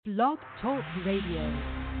Blog Talk Radio.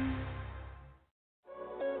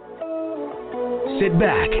 Sit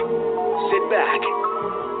back,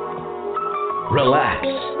 relax,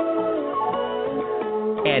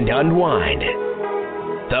 and unwind.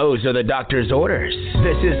 Those are the doctor's orders.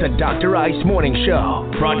 This is the Dr. Ice Morning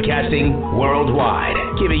Show, broadcasting worldwide,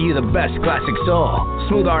 giving you the best classic soul,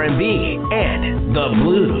 smooth R&B, and the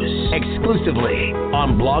blues, exclusively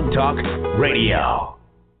on Blog Talk Radio.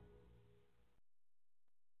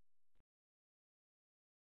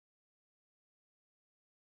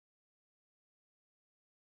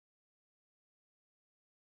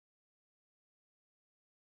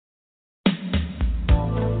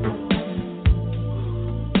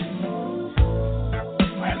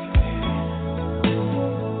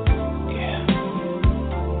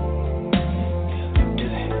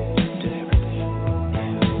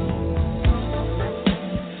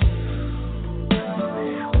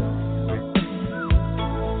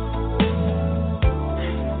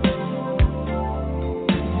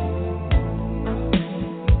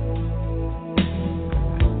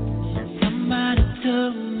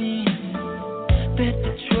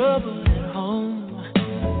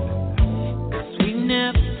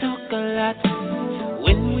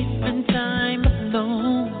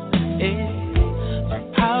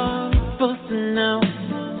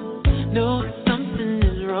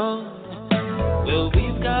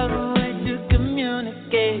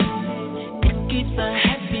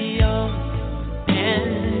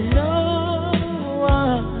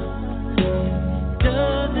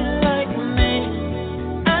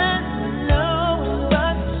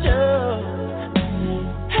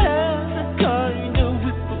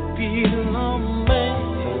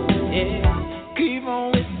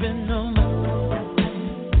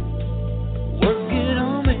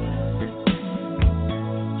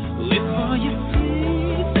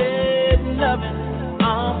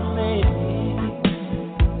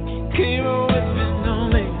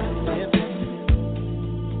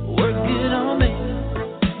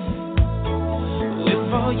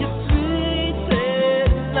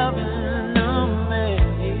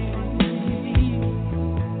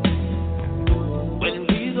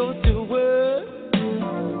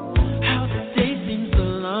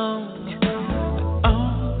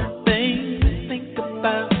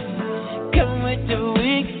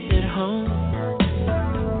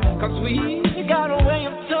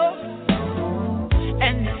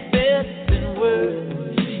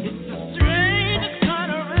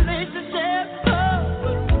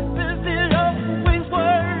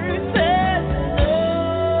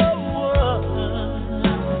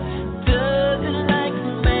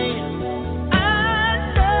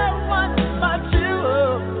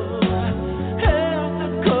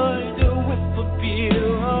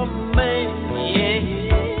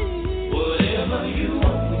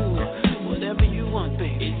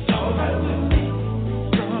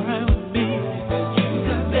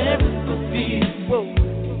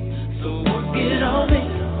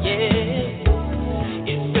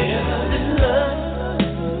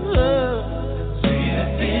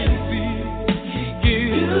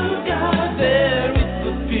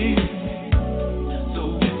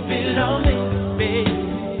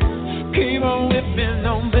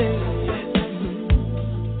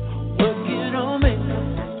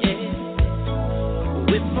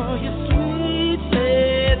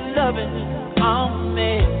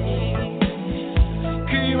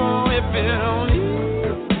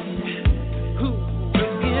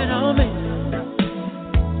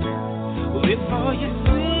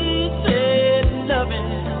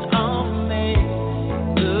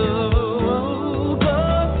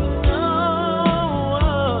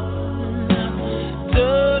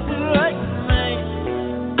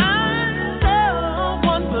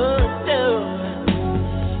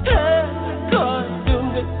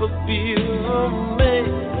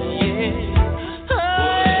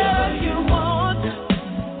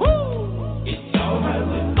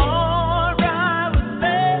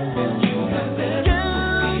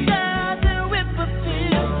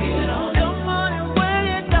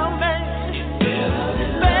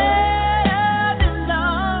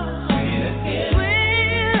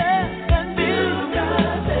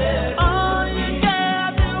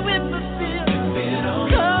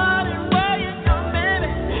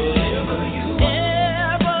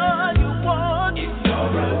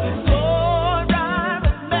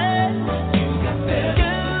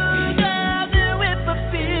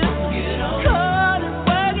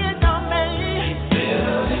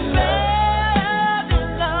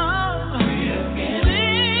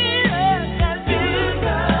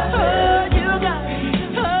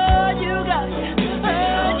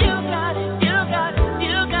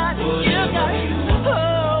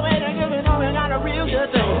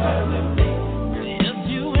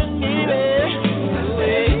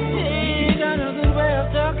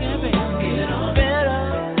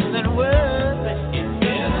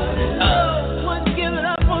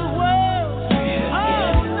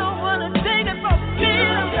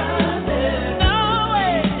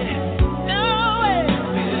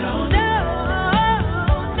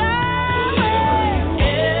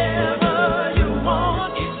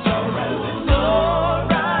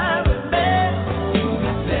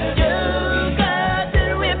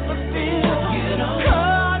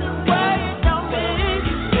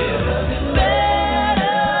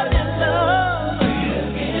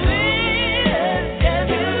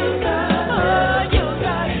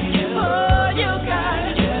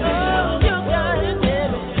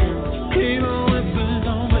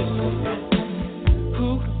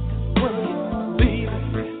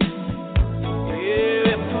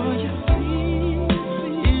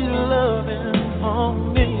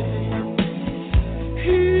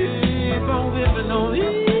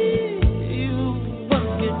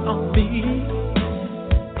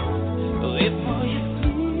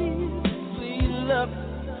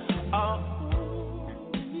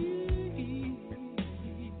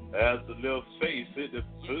 got the little face in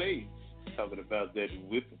the place. Talking about that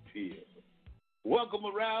whip appeal. Welcome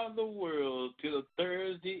around the world to the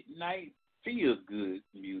Thursday night feel good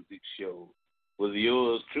music show. With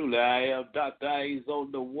yours truly, I am Dr. Ice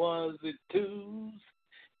on the ones and twos.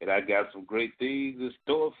 And I got some great things in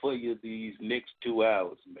store for you these next 2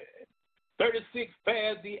 hours, man. 36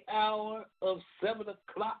 past the hour of 7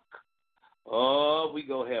 o'clock. Oh, we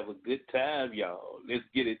going to have a good time, y'all. Let's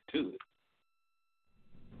get into it.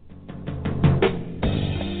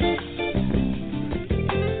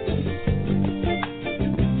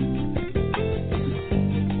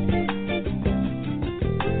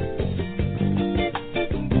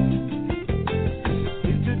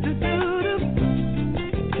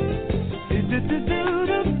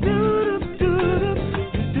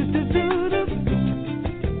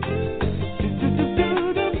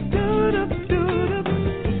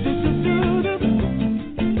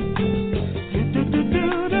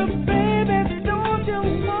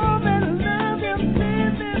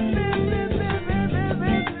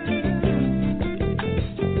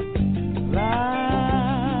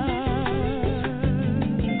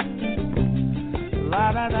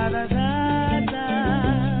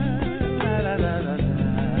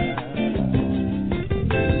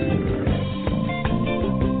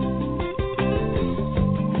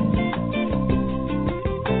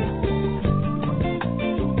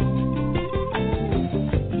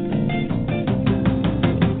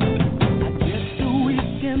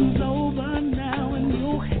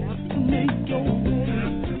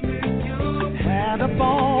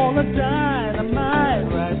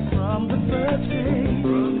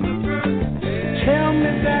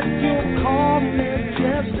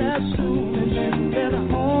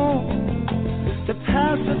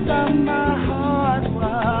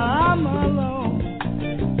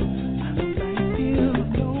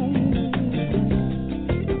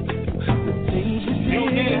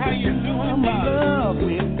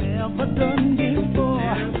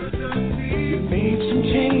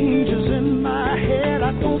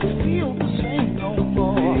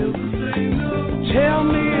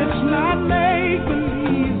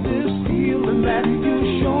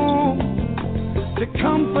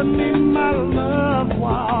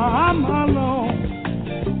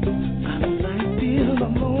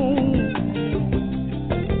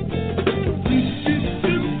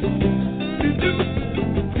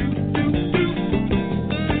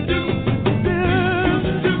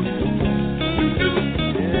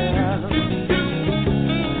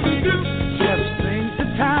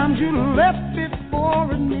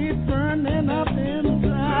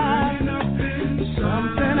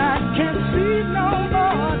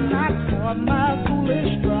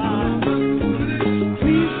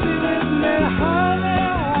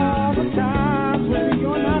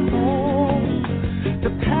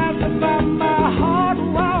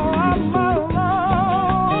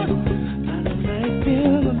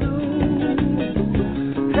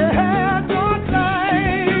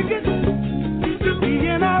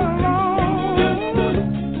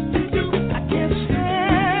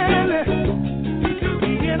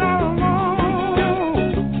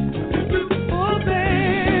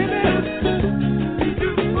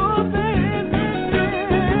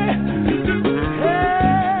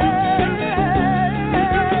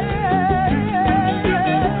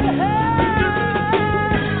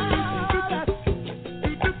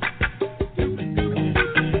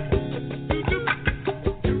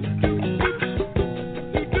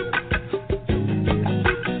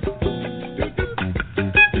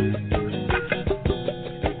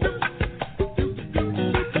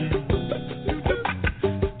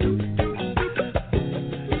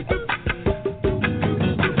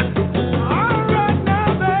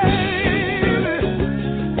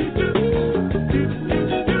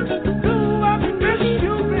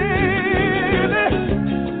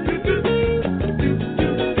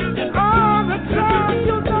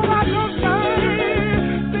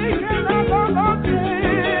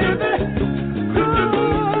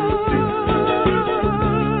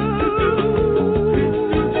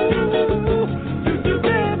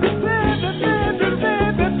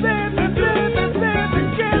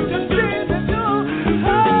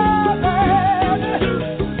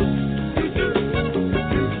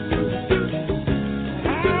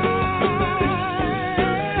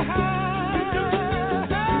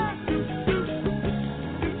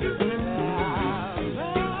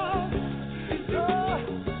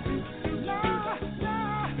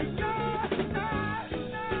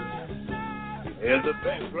 In the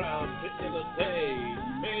background, Picking a Day,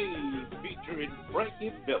 May, featuring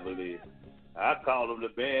Frankie Beverly. I call them the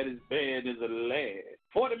baddest band in the land.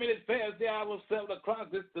 40 minutes past the hour, 7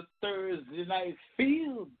 o'clock. This is the Thursday night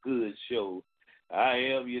feel good show. I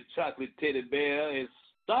am your chocolate teddy bear, and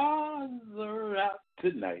stars are out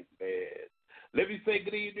tonight, man. Let me say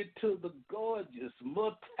good evening to the gorgeous,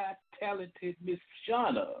 multi-talented Miss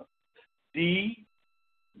Shauna D.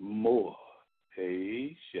 Moore.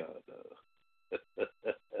 Hey, Shauna.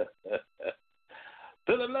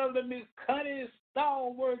 To the lovely Miss Connie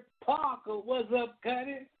Stalwart Parker. What's up,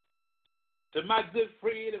 Connie? To my good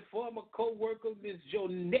friend and former co-worker, Miss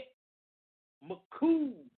Jonette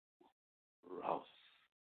McCool Ross.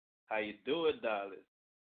 How you doing, darling?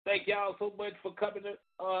 Thank y'all so much for coming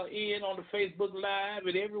in on the Facebook Live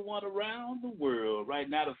and everyone around the world. Right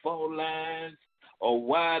now, the phone lines are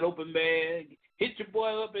wide open, man. Hit your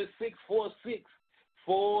boy up at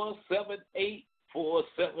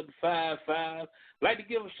 646-478-4755. Like to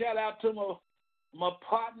give a shout out to my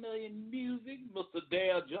partner in music, Mr.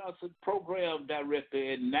 Dale Johnson, program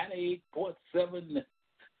director at 98.7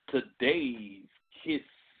 Today's Kiss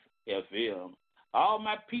FM. All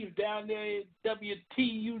my peeps down there at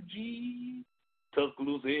WTUG,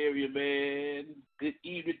 Tuscaloosa area, man. Good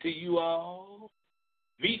evening to you all.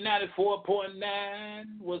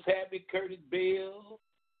 V94.9, what's happening, Curtis Bell?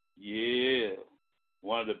 Yeah,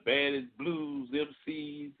 one of the baddest blues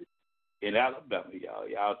MCs in Alabama, y'all.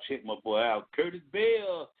 Y'all check my boy out, Curtis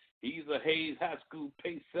Bell. He's a Hayes High School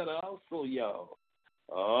pace setter also, y'all.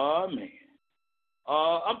 Oh, man.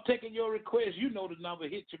 I'm taking your request. You know the number.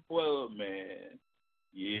 Hit your boy up, man.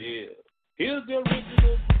 Yeah. Here's the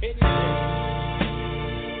original Teddy Bear.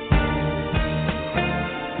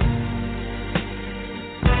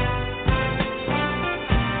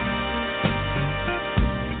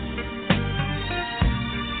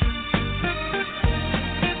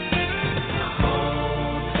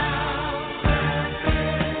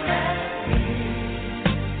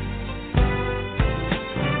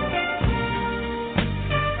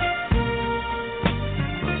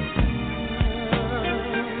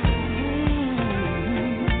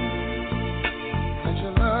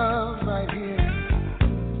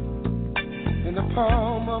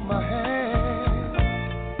 Palm of my hand,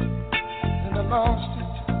 and I lost it,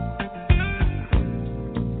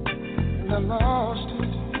 and I lost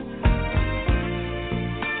it.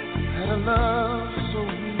 Had a love so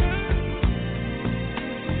real,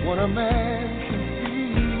 what a man can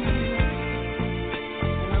feel,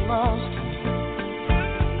 and I lost it,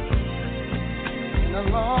 and I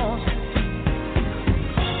lost it.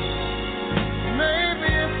 Maybe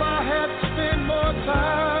if I had spent more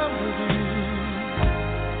time with you,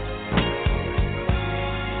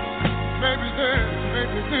 maybe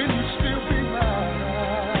then you'd still be mine.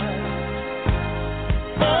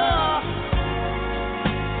 Oh,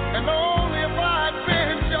 and only if I'd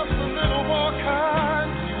been just a little more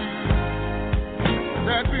kind to you,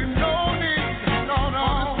 there'd be no need, no,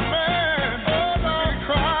 man, to be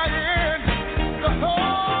crying the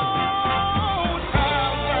whole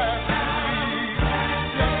time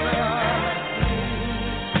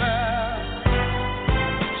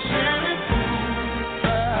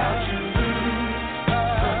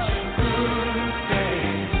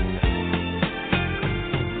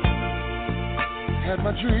that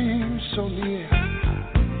my dreams so near,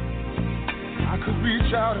 I could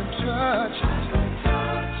reach out and touch it,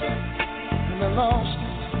 and I lost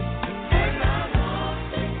it,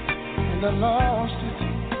 and I lost it.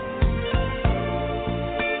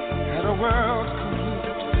 Had a world complete,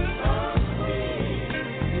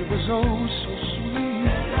 it was oh so sweet,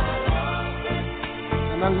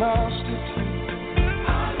 and I lost it,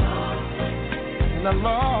 and I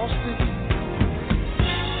lost it.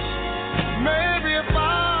 Maybe if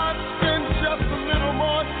I'd spend just a little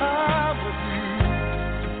more time with you,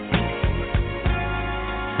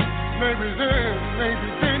 maybe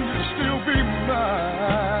then you'd still be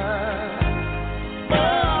mine.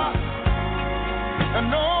 And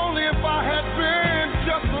only if I had been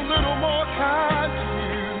just a little more kind to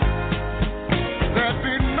you, there'd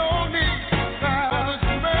be no need for this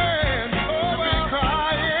man to be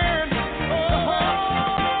crying the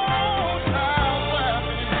whole time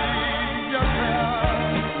laughing.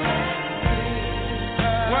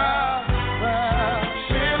 Well,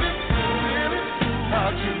 silly,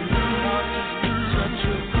 how'd you do such a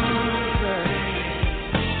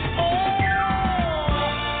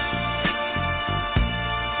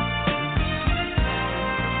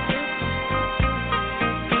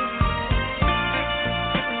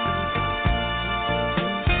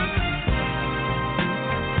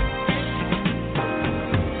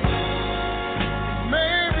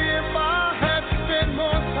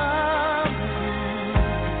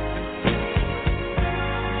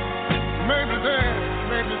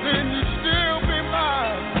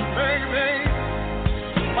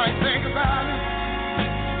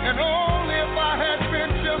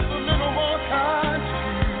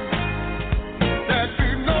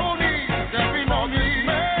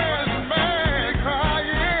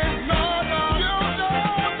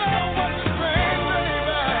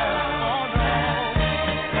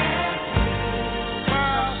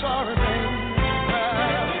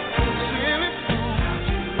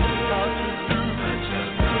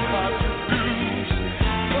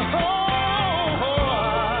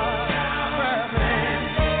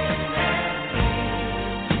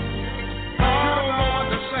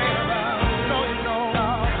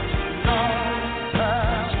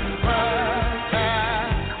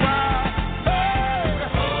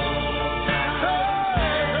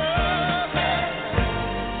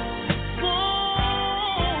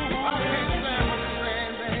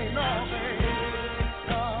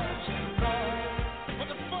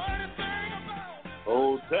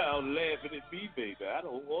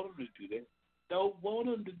don't want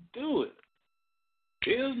them to do it.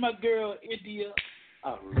 Here's my girl, India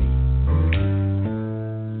Ari.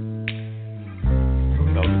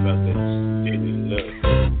 Talking about that steady love.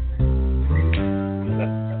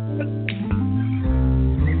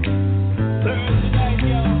 Thursday night,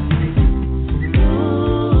 y'all.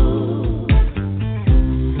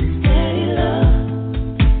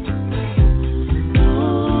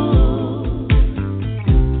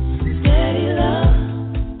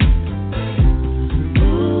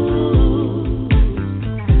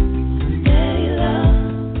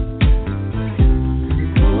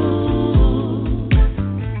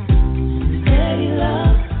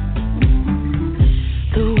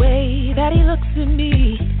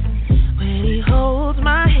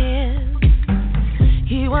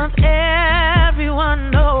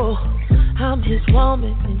 His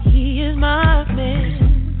woman and he is my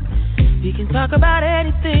man. We can talk about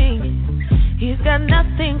anything. He's got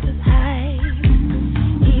nothing to hide.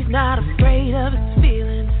 He's not afraid of his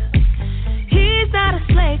feelings. He's not a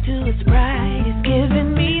slave to his pride. He's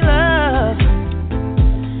giving me love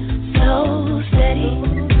so steady.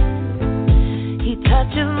 He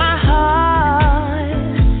touches my heart.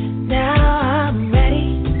 Now I'm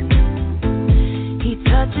ready. He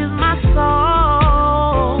touches my soul.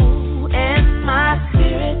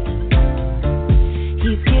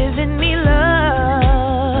 Giving me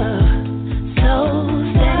love so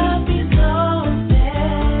steady, so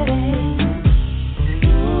steady.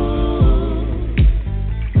 Ooh,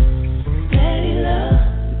 steady love.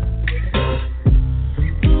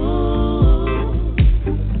 Ooh,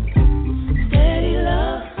 steady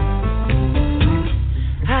love.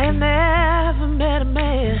 I have never met a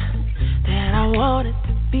man that I wanted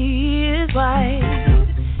to be his wife,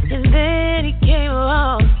 and then he came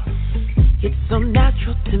along. It's so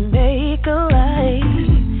natural to make a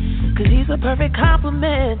life, 'cause he's a perfect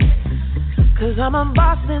compliment, 'cause I'm a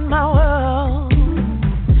boss in my world.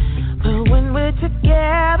 But when we're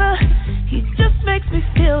together, he just makes me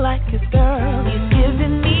feel like his girl. He's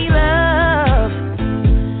giving me love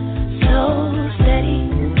so steady.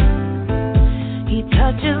 He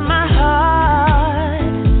touches my heart.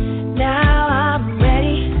 Now I'm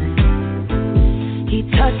ready. He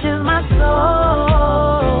touches my soul.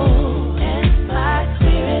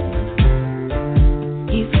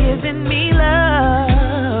 Giving me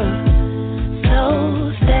love so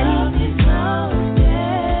steady,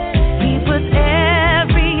 He puts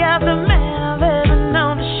every other man I've ever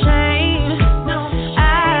known to shame.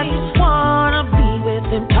 I just wanna be with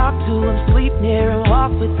him, talk to him, sleep near him,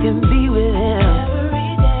 walk with him, be with him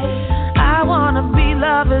every day. I wanna be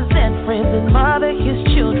lovers and friends and mother his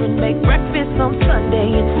children, make breakfast on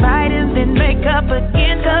Sunday and fight and then make up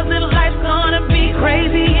again, 'cause if life's gonna be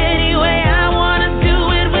crazy anyway, I wanna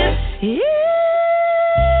do it with you.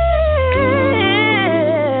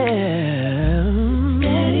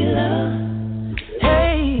 Steady love.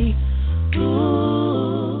 Hey.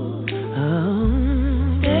 Ooh.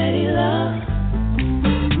 Steady love.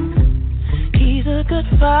 He's a good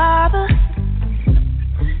father.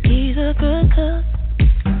 He's a good cook.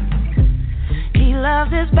 He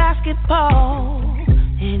loves his basketball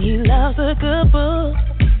and he loves a good book.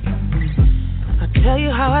 I'll tell you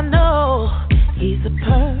how I know he's the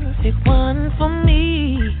perfect one for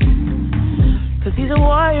me, 'cause he's a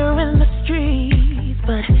warrior in the streets,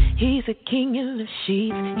 but he's a king in the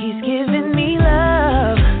sheets. He's giving me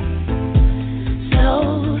love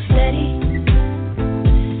so steady.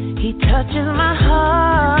 He touches my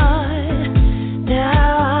heart.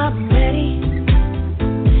 Now I'm ready.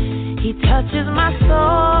 He touches my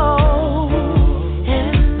soul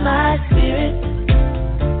and my spirit.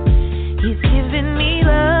 He's giving me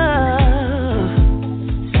love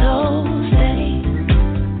so steady.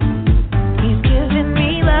 He's giving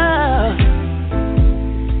me love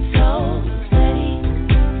so steady.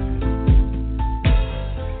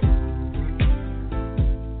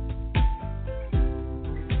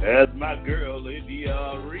 That's my girl,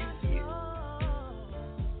 India Reed.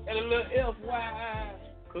 And a little FYI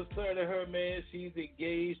concerning her, man, she's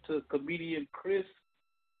engaged to comedian Chris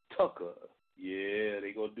Tucker. Yeah,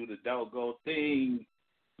 they gonna do the doggone thing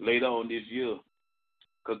later on this year.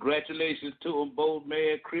 Congratulations to them both,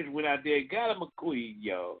 man. Chris went out there and got him a queen,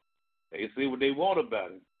 y'all. They see what they want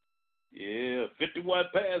about him. Yeah, 51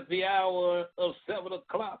 past the hour of 7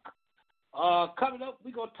 o'clock. Coming up,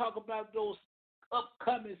 we're going to talk about those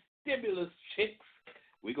upcoming stimulus checks.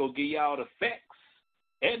 We're going to give y'all the facts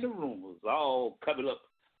and the rumors, all coming up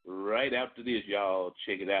right after this, y'all.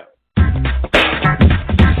 Check it out.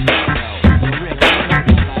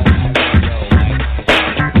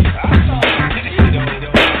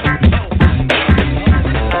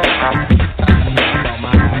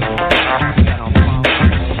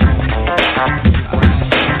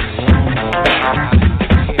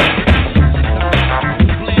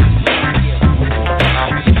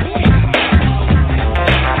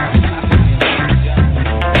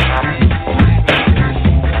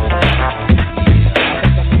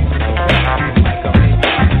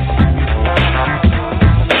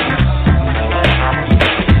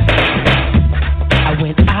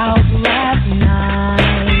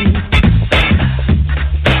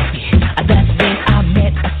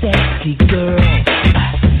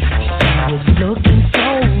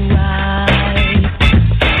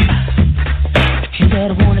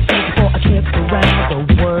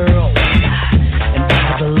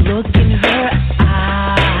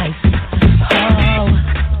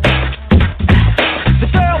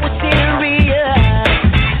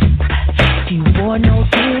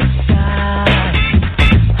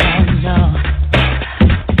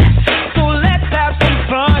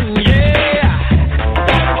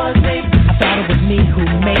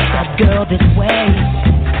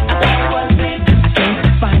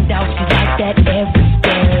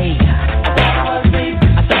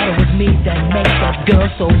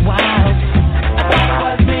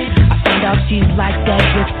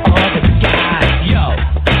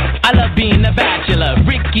 spatula.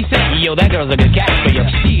 Ricky said, yo, that girl's a good catch for you.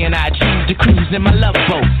 She and I choose to cruise in my love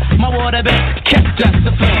boat. My waterbed kept us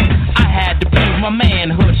afloat. I had to prove my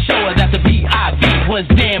manhood, show her that the B.I.B. was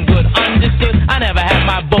damn good. Understood? I never had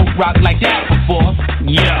my boat rocked like that before.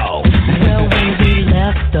 Yo. Well, when we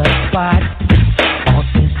left the spot, all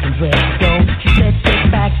systems ready to go. She said,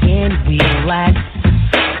 sit back and relax.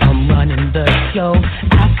 I'm running the show.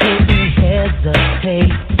 I couldn't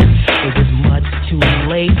hesitate. It was much too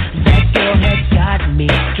late. That girl had got me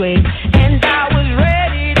straight, and I was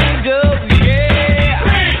ready to go. Yeah.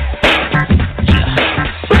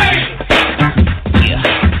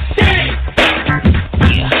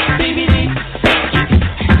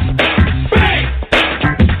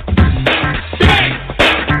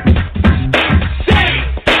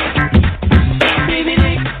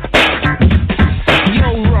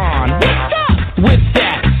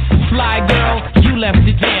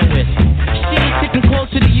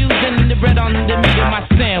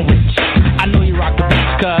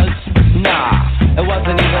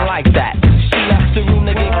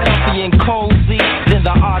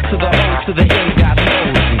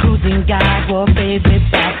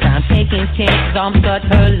 I'm such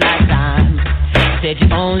her lifetime. Said you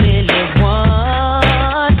only live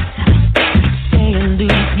once. Staying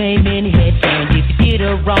loose made many head turns. If you did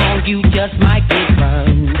her wrong, you just might get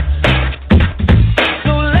burned.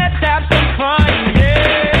 So let's have some fun,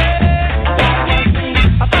 yeah.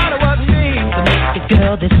 I thought it was me to make the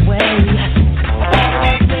girl this way.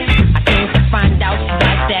 I came to find out she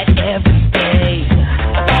like that every day.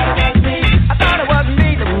 I thought it was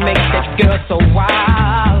me to make that girl so wild.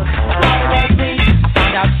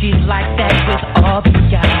 She's like that with all the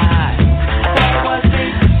guys. I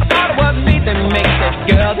thought it was me that makes that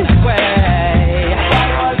girl this way.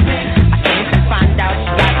 I came to find out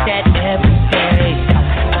she's like that every day.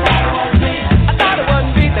 I thought it was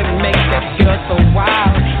me that makes that girl so wild.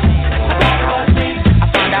 I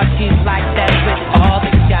found out she's like that with all the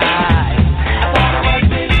guys. I thought it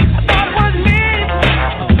was me.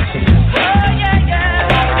 Oh yeah, yeah.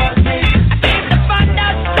 I came to find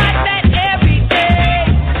out she's like that every day.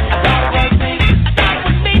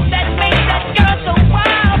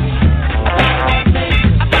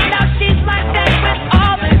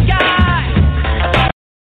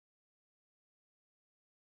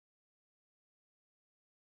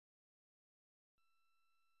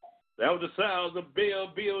 That was the sounds of Bill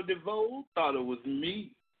DeVoe. Thought it was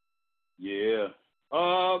me. Yeah.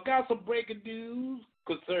 Got some breaking news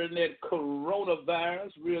concerning that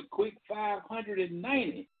coronavirus. Real quick,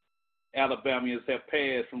 590 Alabamians have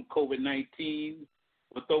passed from COVID-19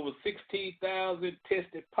 with over 16,000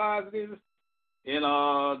 tested positive.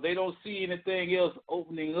 And they don't see anything else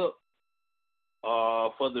opening up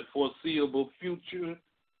for the foreseeable future,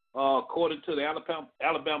 according to the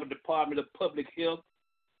Alabama Department of Public Health.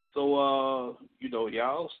 So,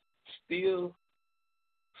 y'all still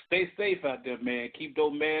stay safe out there, man. Keep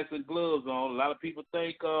those masks and gloves on. A lot of people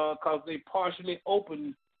think because they partially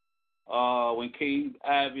opened when Kay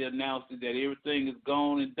Ivey announced that everything is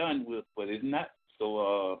gone and done with, but it's not.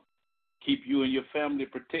 So keep you and your family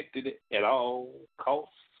protected at all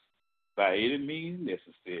costs by any means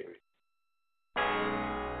necessary.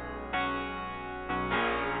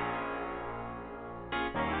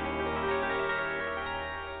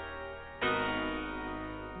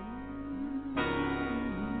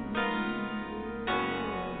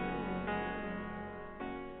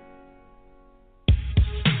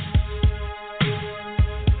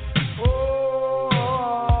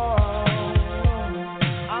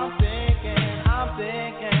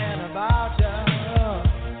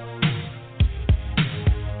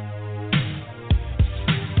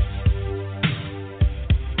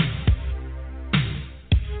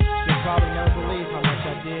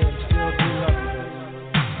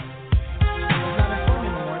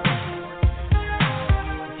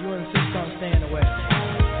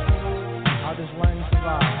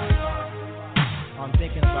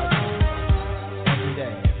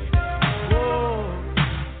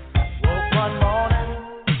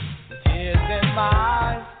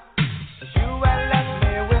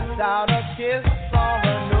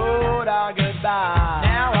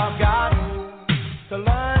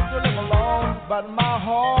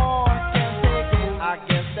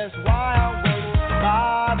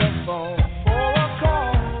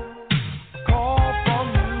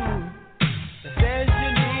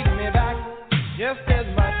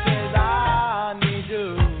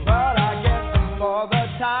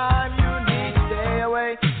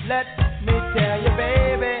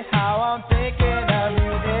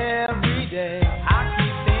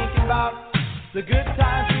 The good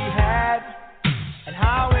times we had and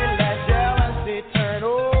how we let jealousy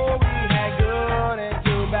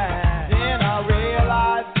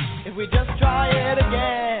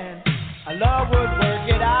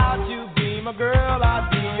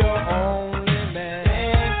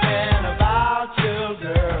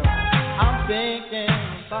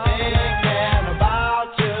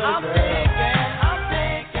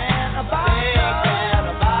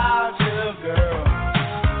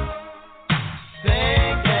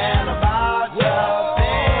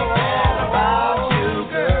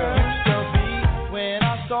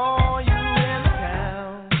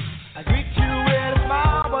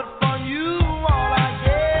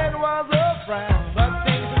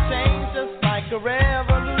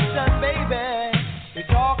We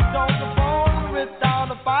talked on the phone without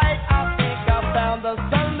a fight. I think I found the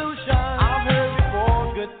solution. I've heard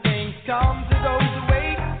before, good things come to those who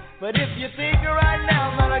wait. But if you think right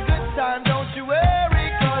now's not a good time, don't you worry,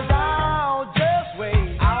 'cause I'll just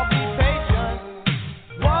wait. I'll be patient,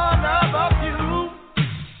 one of a few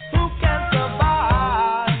who can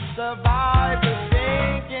survive just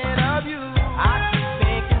thinking of you. I keep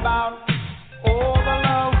thinking about all the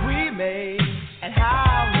love we made and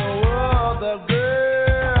how no other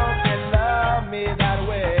girl can love me that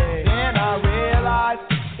way. Then I realized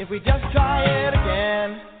if we just try it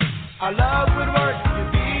again, our love would work.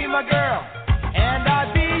 You'd be my girl, and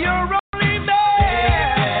I'd be your only man.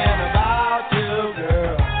 Thinking about you,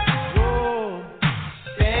 girl. Whoa.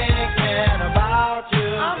 Thinking about you,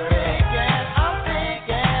 girl. I'm thinking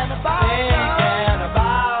about you. Thinking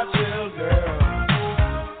about you, girl.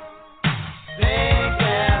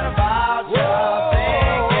 Thinking about you.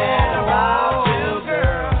 Thinking about you,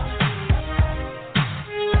 girl.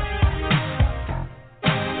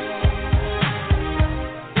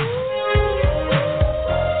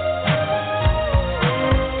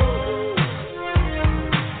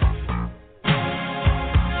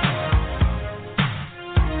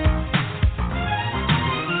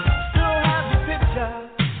 Still have the picture,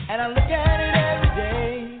 and I look at it every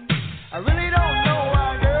day. I really don't know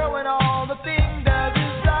why, girl, when all the things that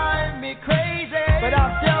just drive me crazy. But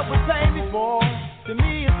I've dealt with pain before. To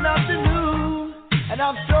me, it's nothing new, and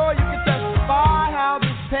I'm sure you can testify how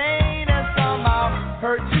this pain has somehow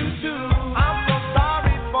hurt you too. I'm so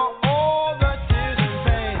sorry for all the tears and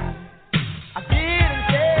pain. I did and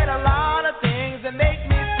said a lot of things that make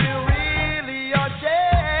me feel really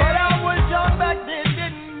ashamed. But I was young back then,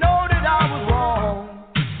 didn't know that I was wrong.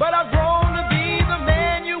 But I've grown to be the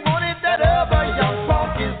man you wanted. That other young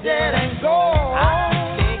punk is dead and gone.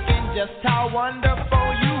 I'm thinking just how wonderful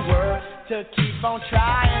you were to keep on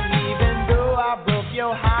trying, even though I broke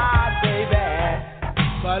your heart, baby.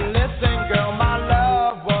 But listen, girl, my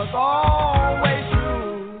love was always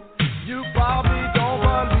true. You probably don't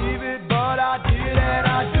believe it, but I did, and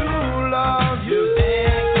I do love you.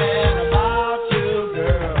 Thinking about you,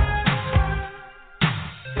 girl.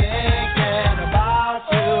 Thinking about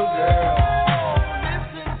you, girl.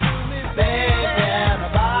 Listen to me, thinking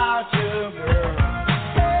about you, girl.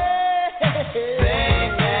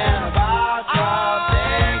 Thinking about you,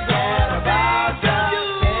 thinking about you,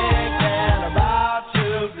 thinking about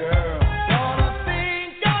you, girl. Gonna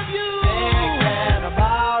think of you, thinking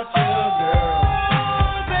about you, girl.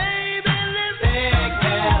 Baby, listen,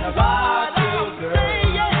 thinking about you, girl.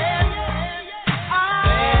 Thinking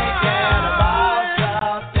about you,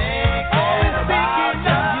 thinking about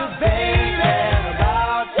you, thinking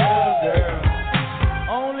about you, girl.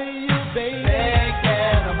 Only you, baby.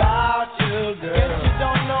 Thinking about you, girl. Guess you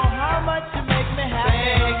don't know how much you make me happy.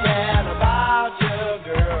 Thinking about you,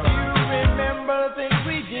 girl. You remember the things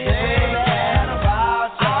we did. Thinking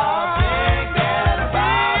about you, thinking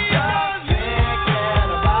about you,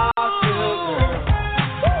 thinking about you,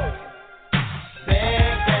 girl.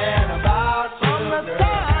 Thinking about you, girl. From the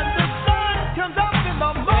time the sun comes up in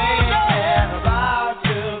the morning. Thinking about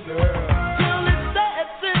you, girl. Till it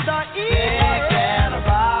sets in the evening. Thinking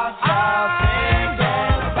about you,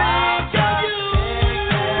 thinking about you,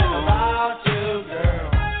 thinking about you, girl.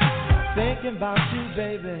 Thinking about you,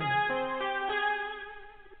 baby.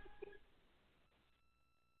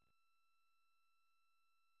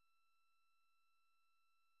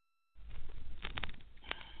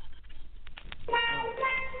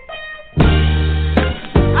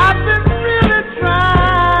 I've been really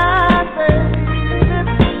trying, baby,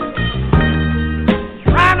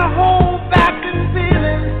 trying to hold back this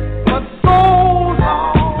feeling for so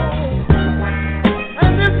long.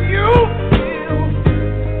 And if you feel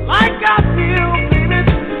like I feel, baby,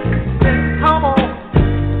 then come on.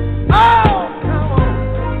 Oh, come on.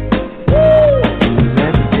 Woo!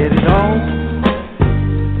 Let's get it on.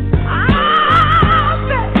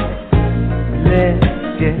 Let's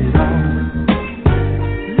get it on.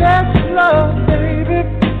 Let's love, baby.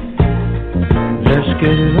 Let's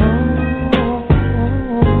get it on.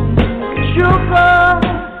 Sugar,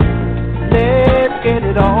 let's get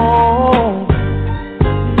it on.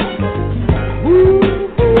 Woo.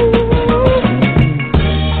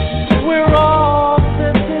 We're all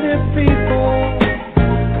sensitive people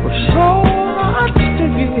with so much to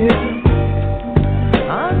give.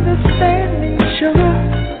 Understand me, sugar.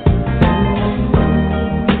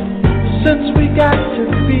 Since we got to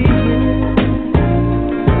be,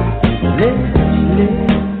 let's live.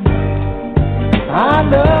 I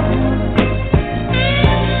love you.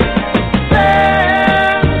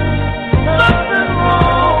 There's nothing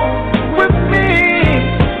wrong with me.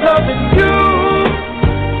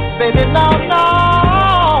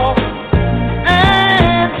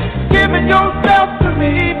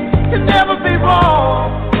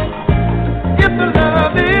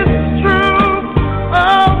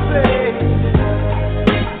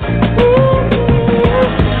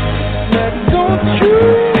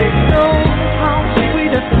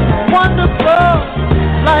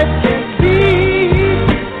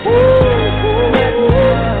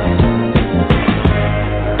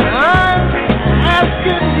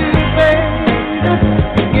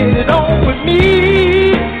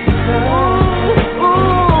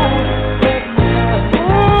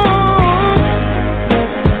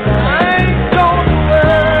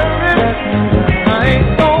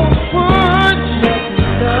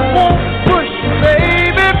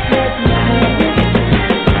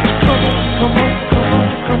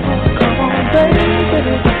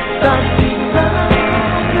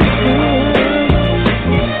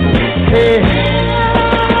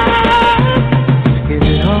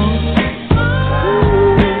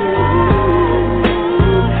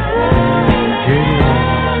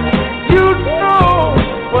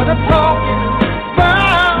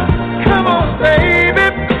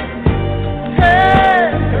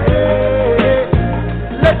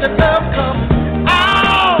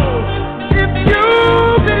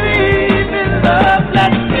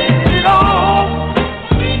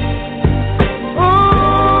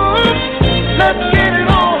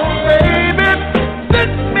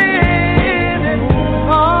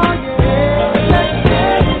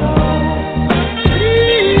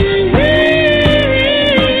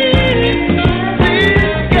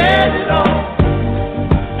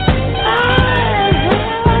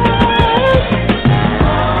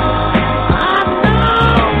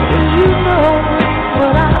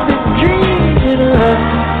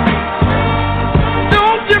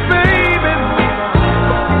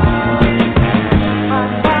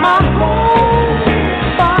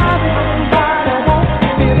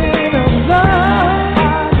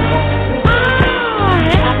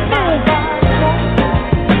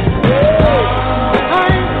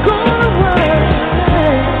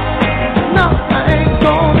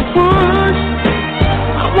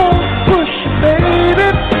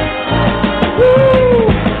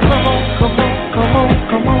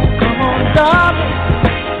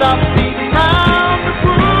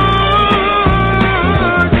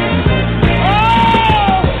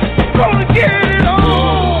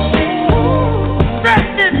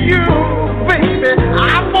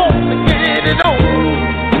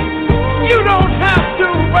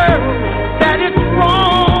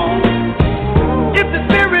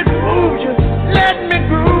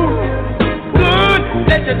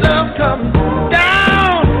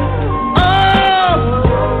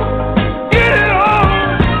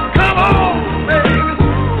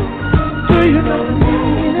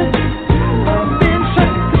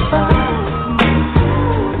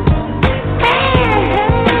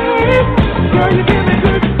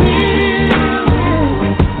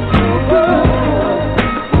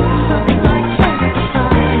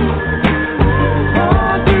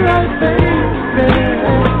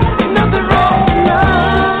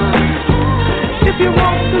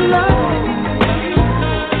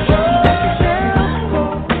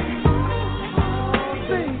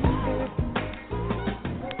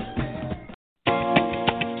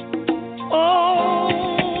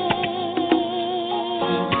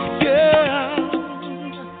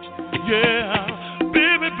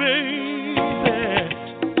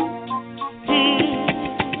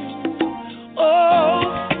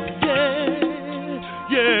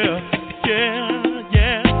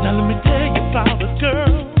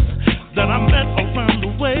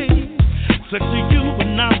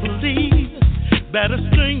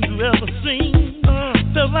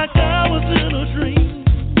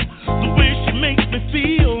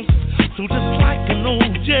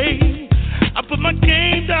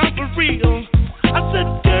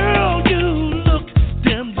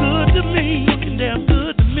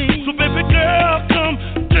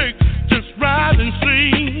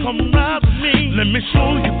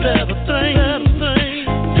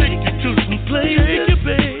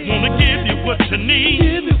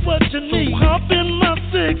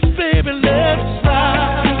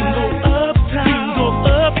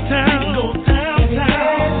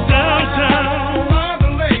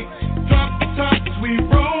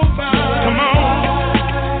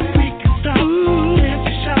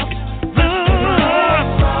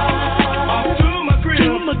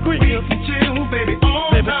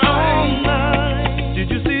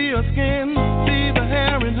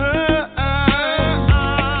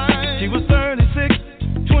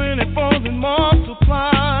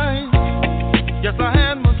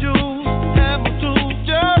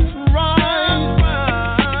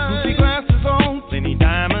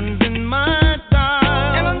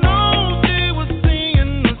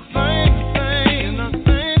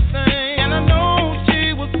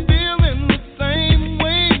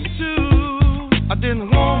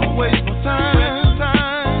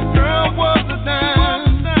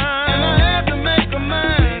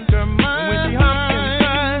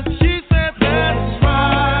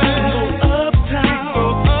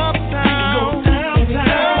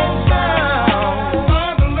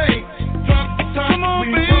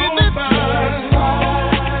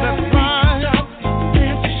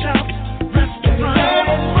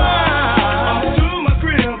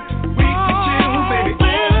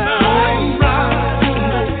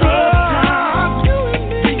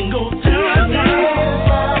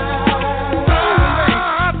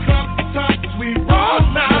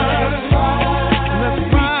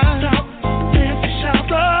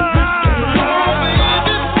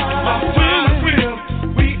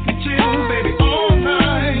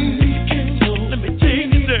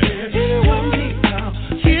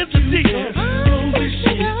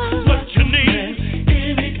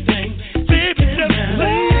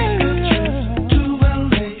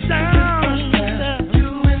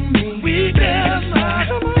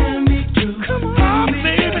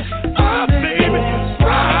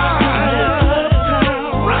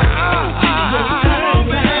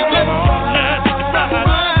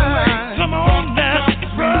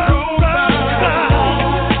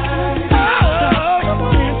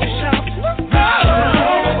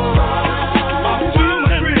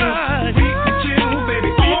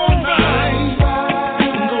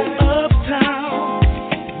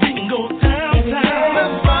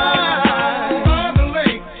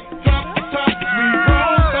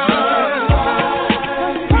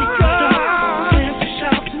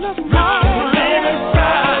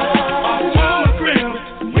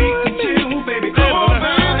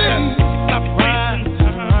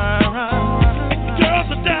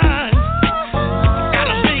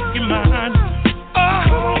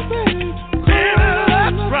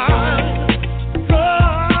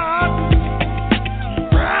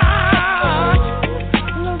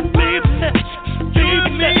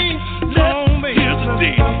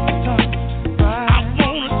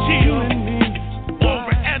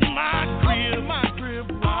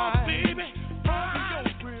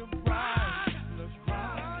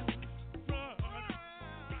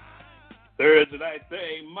 Thursday night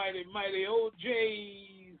thing, mighty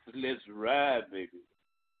OJs. Let's ride, baby.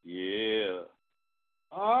 Yeah.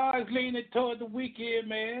 Oh, it's leaning toward the weekend,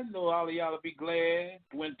 man. Know all of y'all will be glad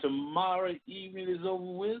when tomorrow evening is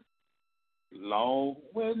over with.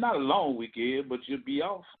 Well, not a long weekend, but you'll be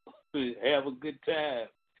off. Have a good time.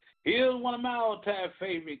 Here's one of my all-time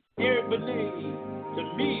favorites, Eric Benet,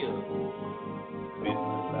 Tamia.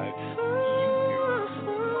 Midnight Life.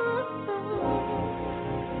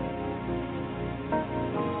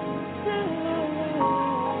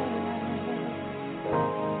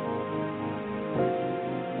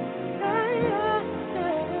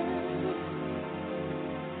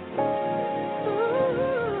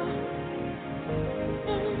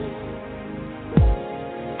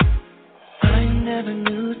 Never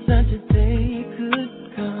knew such a day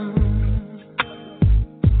could come,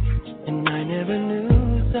 and I never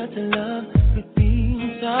knew such a love could be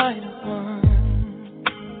inside of one.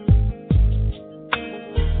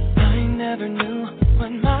 I never knew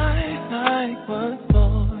what my life was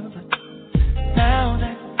for, but now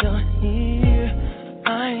that you're here,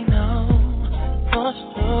 I know for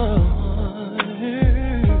sure.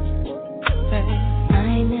 Hey.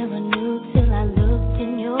 I never knew till I looked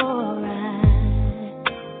in your eyes.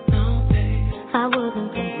 I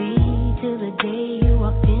wasn't complete till the day you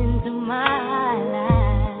walked into my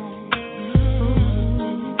life.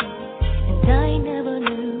 And I never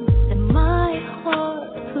knew that my heart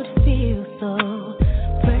could feel so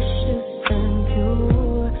precious and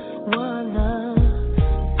pure. One love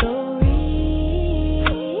so real.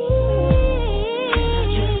 I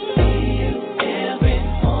just see you every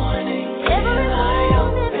morning. Every morning, I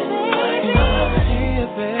open my eyes,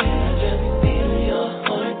 baby. I just feel your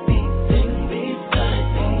heartbeat.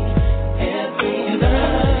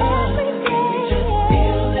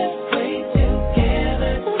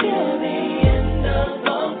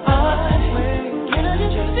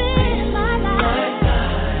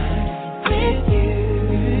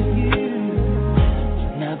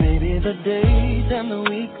 The days and the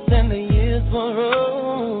weeks and the years will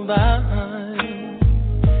roll by,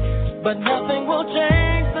 but nothing will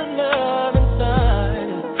change the love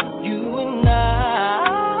inside you and I.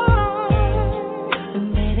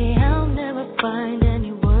 And baby, I'll never find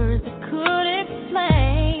any words that could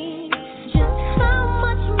explain just how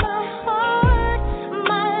much my heart,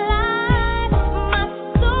 my life, my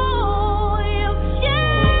soul you've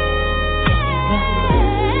changed.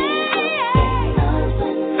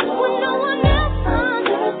 When no one else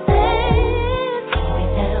understands, we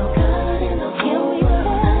tell God and the whole world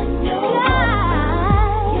I know.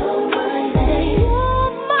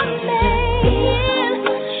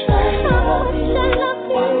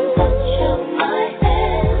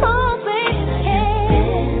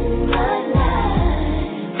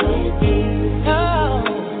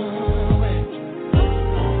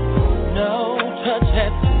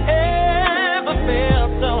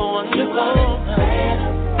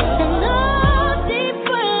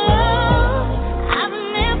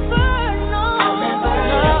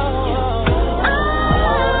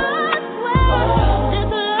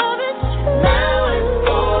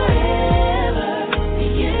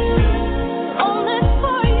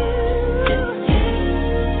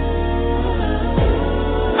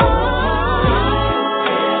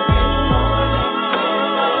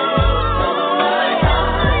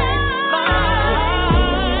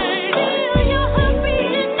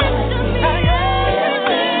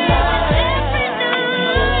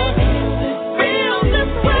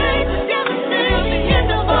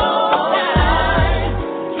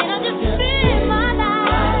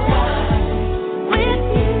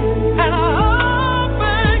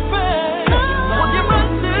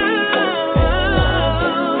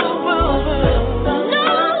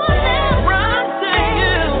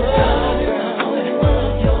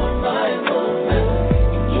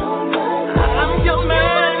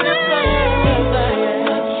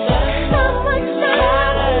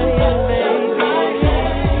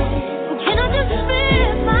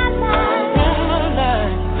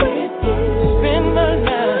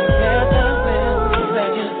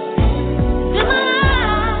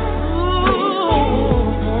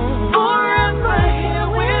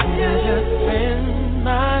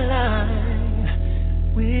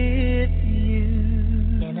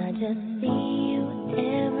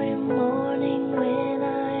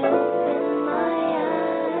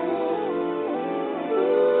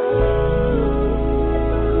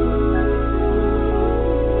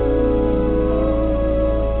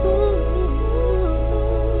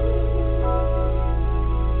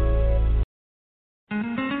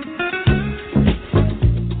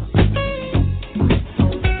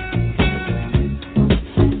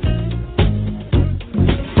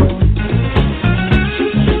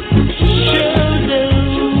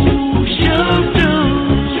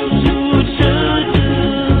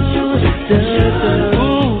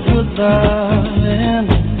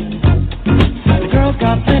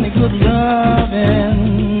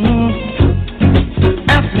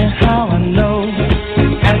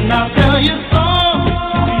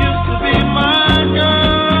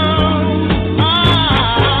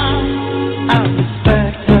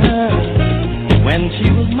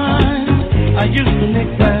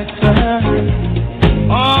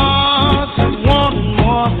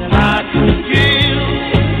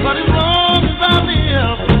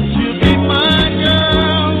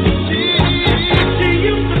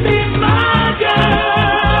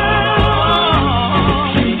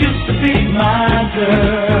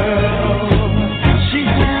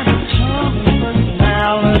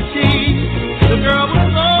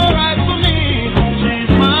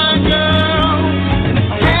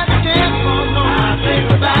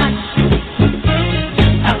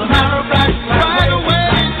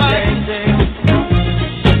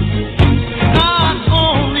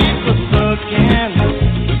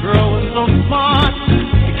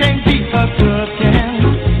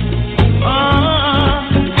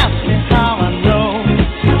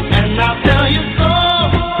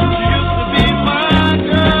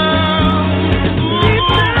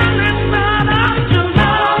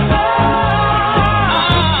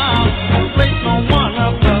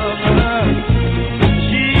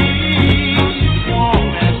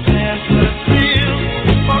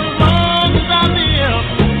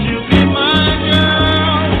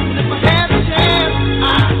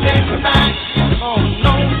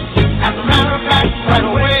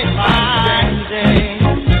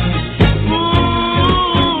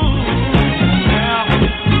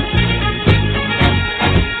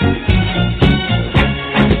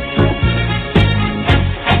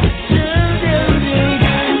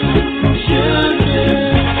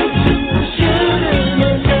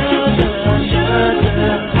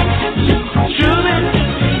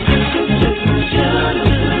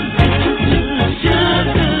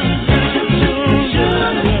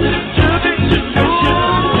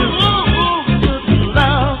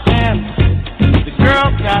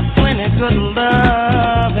 good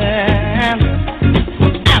loving.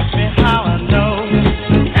 Ask me how I know,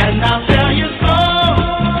 and I'll tell you so.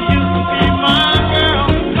 You used to be my girl,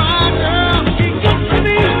 my girl. She used to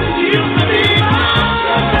be my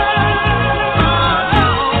girl.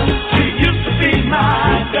 She used to be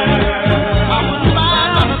my girl. I wouldn't lie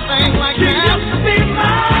about a thing like that. She used to be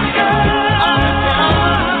my girl.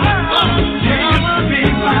 She used to be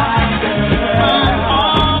my girl.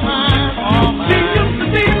 She used to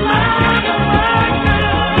be my girl.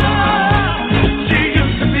 She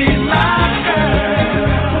used to be my girl.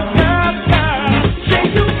 She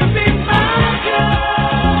used to be my girl.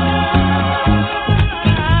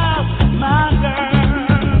 My girl.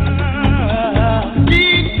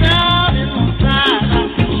 Deep down inside, I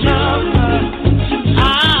love her.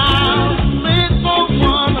 I'll live for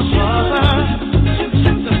one another.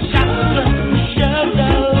 The shadow,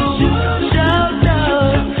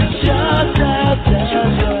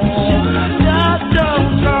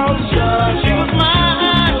 she was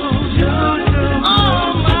mine.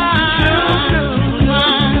 Oh, mine.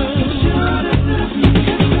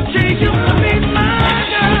 She used to be my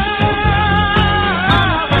girl.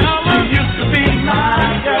 She used to be my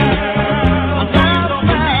girl.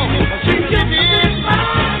 She used to be my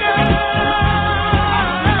girl.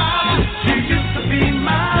 She used to be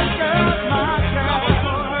my girl,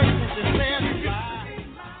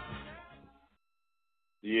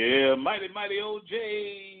 Yeah, mighty old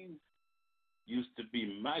James used to be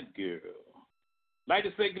my girl. Like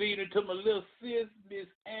to say good evening to my little sis, Miss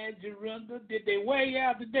Angie Runda. Did they way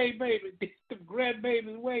out today, baby? Did the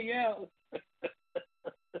grandbabies way out?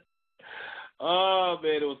 Oh,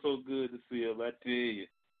 man, it was so good to see them, I tell you.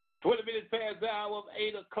 20 minutes past the hour of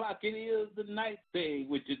 8 o'clock, it is the night thing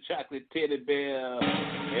with your chocolate teddy bear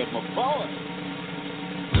and my boy.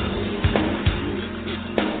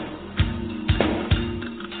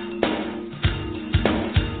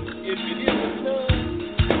 If it isn't love,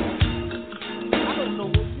 I don't know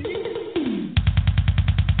what it is.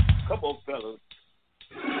 Come on, fellas.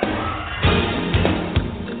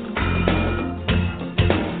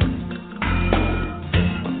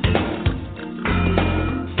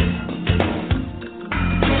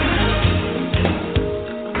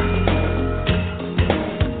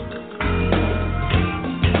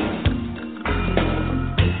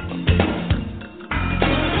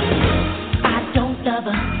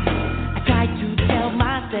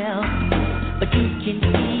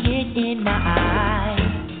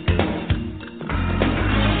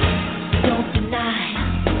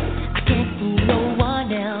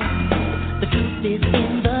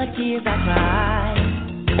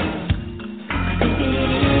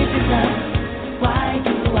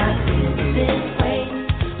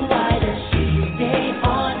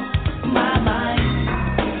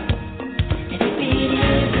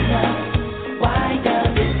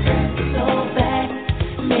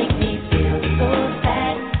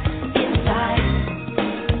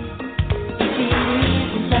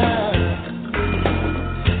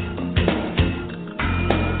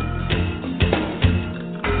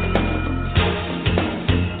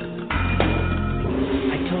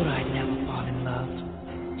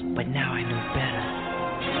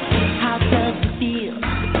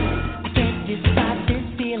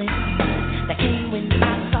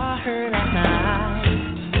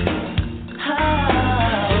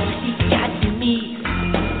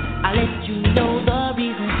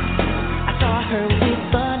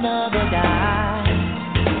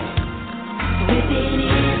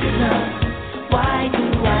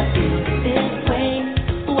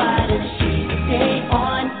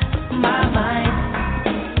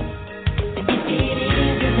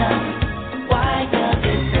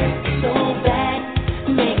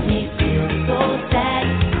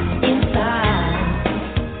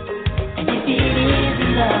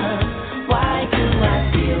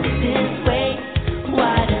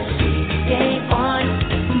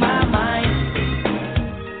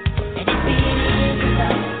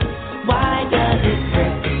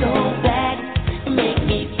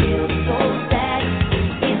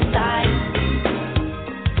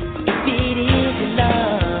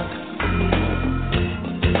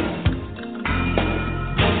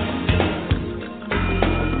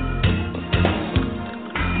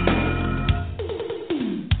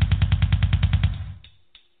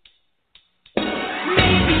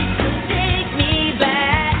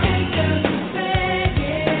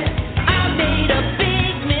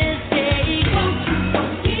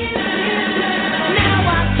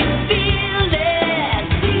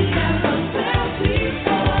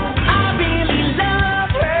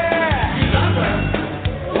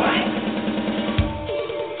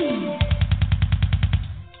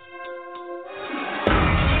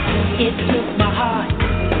 it took my heart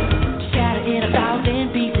to shatter in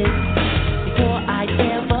 1,000 pieces before I'd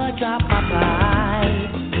ever drop my pride.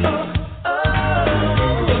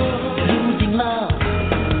 Losing love,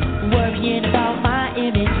 worrying about my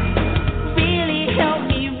image, really helped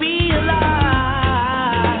me realize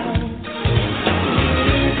it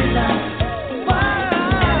isn't love. Why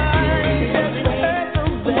does it hurt so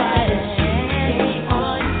bad? Stay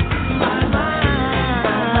on my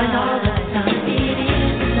mind all the time. It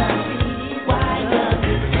isn't love. Why does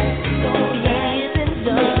it hurt so bad? It isn't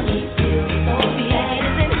love. Make me feel so bad.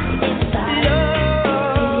 It isn't inside.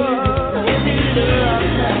 It isn't love.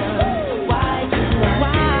 Why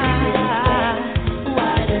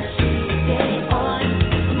does she stay on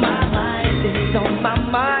my mind? It's on my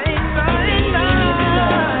mind.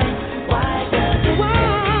 Why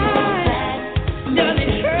does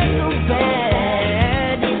it hurt so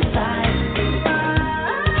bad inside?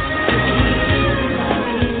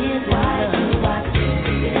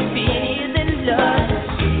 If it isn't love,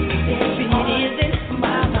 if it isn't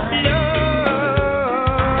my mind,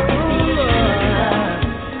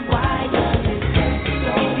 why does it hurt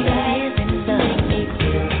so bad? If it isn't love, make me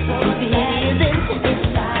feel so bad. If it isn't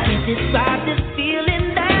inside, can't describe this feeling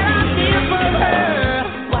that I feel for her.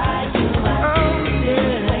 Why do I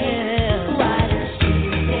feel well? Why does she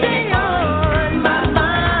stay on my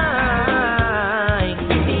mind?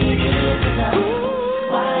 If it isn't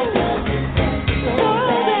love, why does it hurt so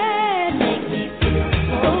bad? Make me feel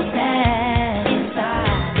so sad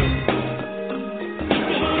inside. If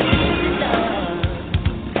it isn't love,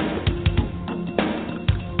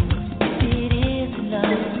 if it isn't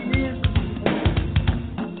love.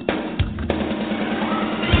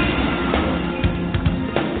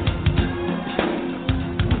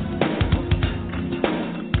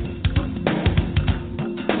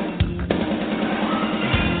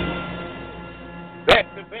 Back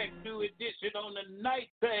to back new edition on the night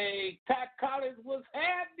thing. Ty Collins was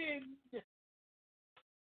happening.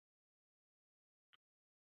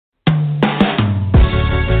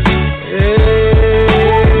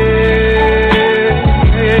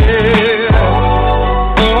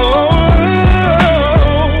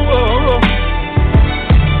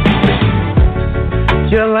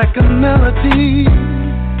 You're like a melody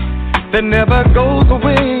that never goes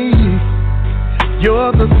away.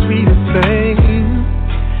 You're the sweetest thing,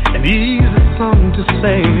 an easy song to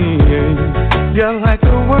sing. You're like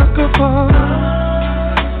a work of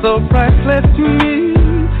art, so priceless to me.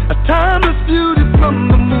 A timeless beauty from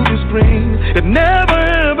the movie screen. It never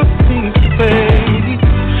ever seems to fade.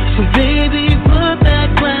 So baby, put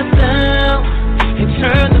that glass down and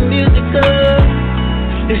turn the music up.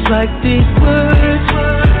 It's like these words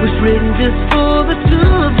was written just for the two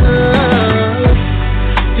of us.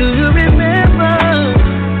 Do you remember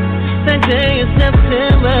that day in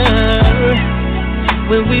September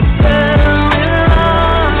when we fell in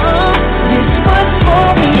love? This was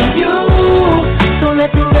for me and you. Don't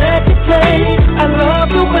let the record play. I love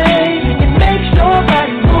the way it makes your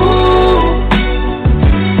body move.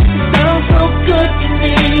 It sounds so good to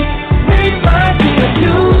me. Reminds me of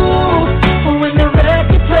you. When the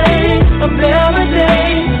record plays a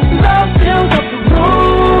melody, love fills up the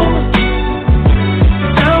room.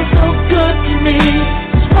 Sounds so good to me.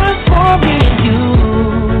 This one's for me and you.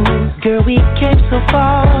 Girl, we came so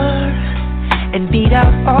far and beat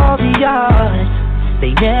out all the odds.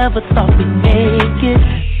 They never thought we'd make it,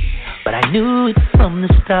 but I knew it from the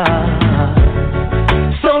start.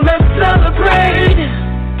 So let's celebrate,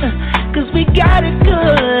 'cause we got it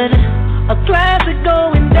good. A classic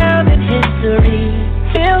going down in history.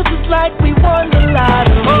 Feels just like we won the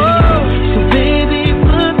lottery. So baby,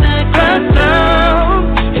 put that glass down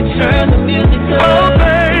and turn the music up. Oh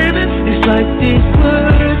baby, it's like these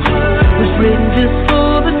words was written just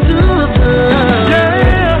for the two of us.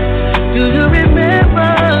 Yeah, do you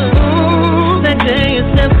remember that day in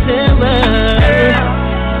September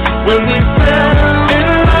when we fell in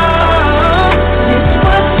love? This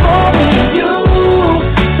was for me and you.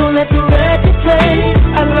 Don't let the record play.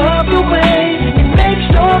 I love the way it makes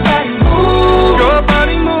your body move. Your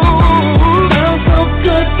body moves. Sounds so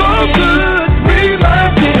good, so good.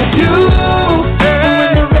 Reminds me of you. When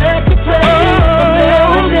the record plays a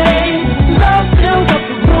melody, love fills up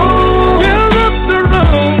the room. Fills up the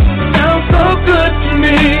room. Sounds so good to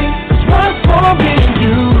me. This one's for me and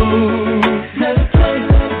you. Let it play,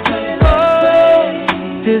 let it play, let it play.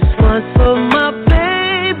 This one's for my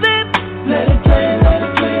baby. Let it play, let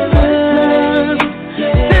it play, let it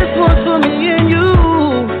play. This one's for me and you.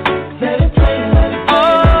 Let it play, let it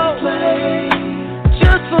play,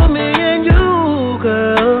 just for me and you,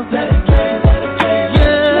 girl. Let it play, let it play, let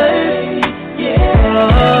it play.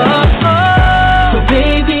 Yeah.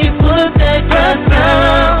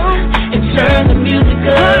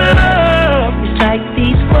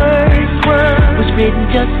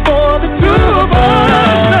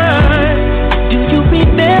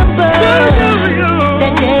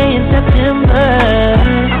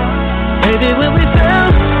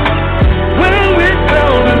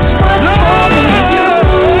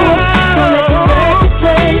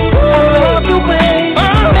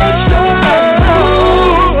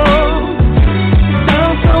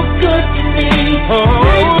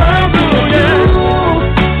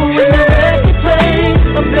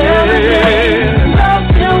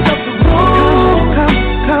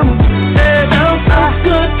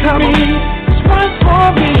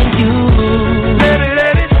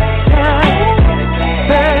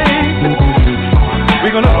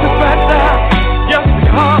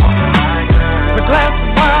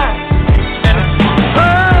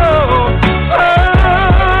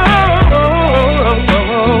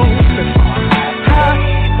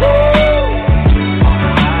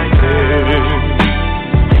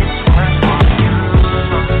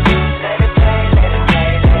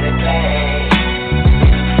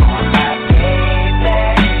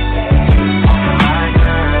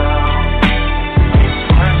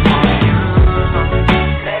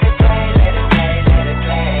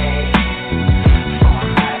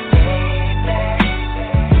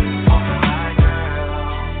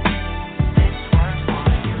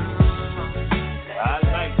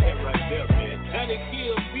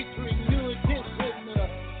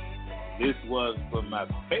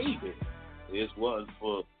 baby. This one's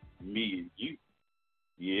for me and you.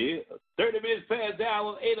 Yeah, 30 minutes past the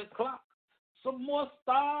hour, 8 o'clock. Some more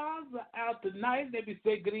stars are out tonight. Let me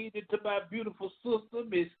say good evening to my beautiful sister,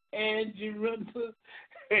 Miss Angie Runter.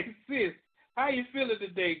 Hey, sis, how you feeling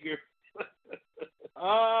today, girl?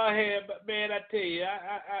 Oh, hey, man, I tell you,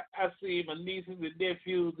 I see my nieces and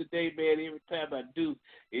nephews today, man. Every time I do,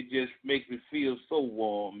 it just makes me feel so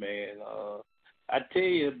warm, man. I tell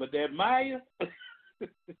you, but that Maya,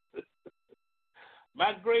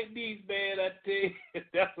 my great niece, man, I tell you,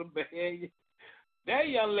 that's a man. That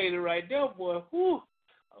young lady right there, boy, whew,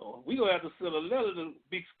 we going to have to send a letter to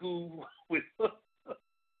big school with her.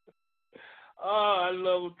 Oh, I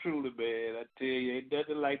love them truly, man. I tell you, ain't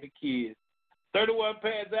nothing like the kids. 31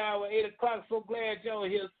 past the hour, 8 o'clock. So glad y'all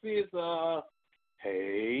here, sis.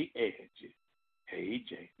 Hey, Angie. Hey,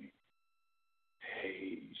 Jamie.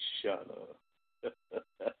 Hey, shut up.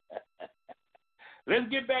 Let's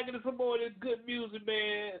get back into some more of this good music,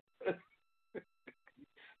 man.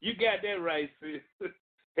 You got that right, sis.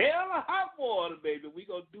 Hell of hot water, baby. We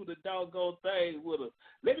going to do the doggone thing with her.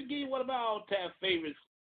 Let me give you one of my all-time favorites.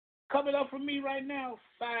 Coming up for me right now,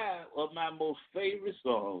 5 of my most favorite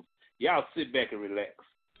songs. Y'all sit back and relax.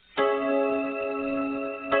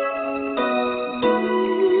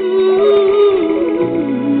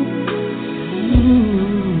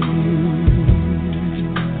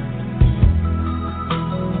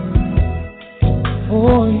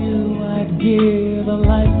 For you, I'd give a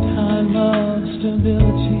lifetime of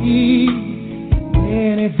stability.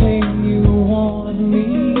 Anything you want me.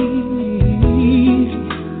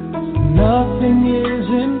 Nothing is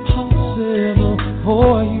impossible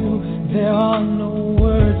for you. There are no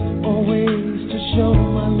words or ways to show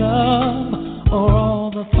my love or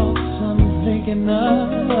all the thoughts I'm thinking of.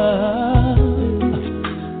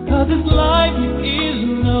 'Cause this life is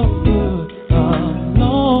no good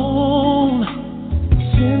alone.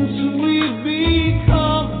 Since we've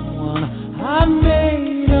become one, I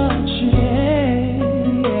made a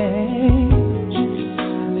change.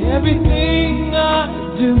 And everything I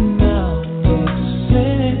do now makes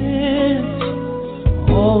sense.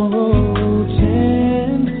 All roads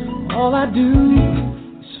end, all I do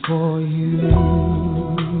is for you.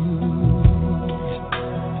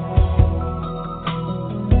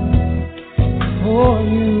 For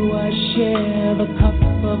you I share the cup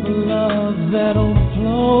of love that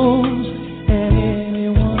overflows, and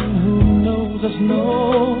anyone who knows us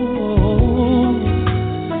knows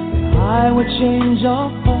I would change all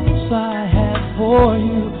thoughts I had for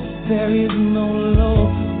you. There is no low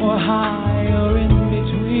or high or in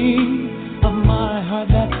between of my heart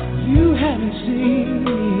that you haven't seen.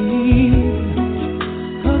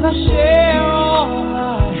 'Cause I share all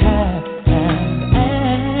I have and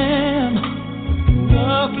am.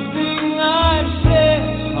 Nothing I've said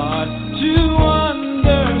is hard to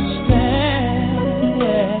understand.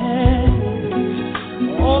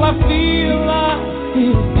 All I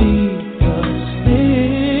feel deep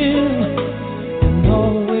still, and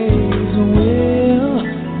always will.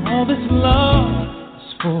 All this love is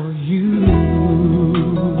for you.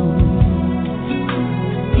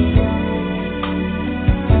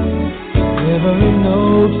 Every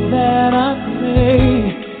note that I play,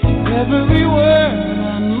 every word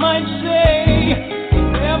I might say,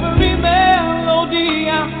 every melody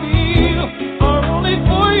I feel are only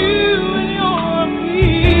for you and your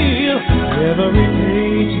appeal. Every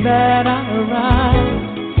page that I write,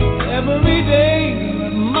 every day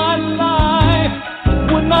of my life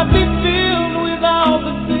would not be filled without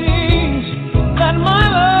the things that my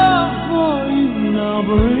love for you now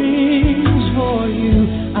brings. For you,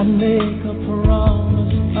 I make a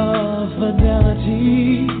promise of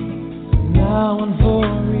fidelity, now and for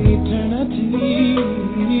eternity.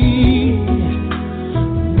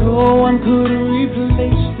 No one could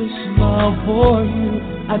replace this love for you.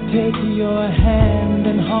 I take your hand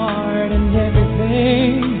and heart and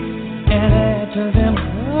everything, and add to them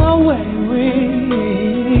a wedding ring.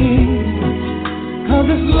 'Cause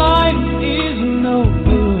this life is no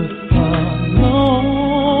good alone.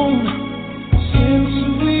 Since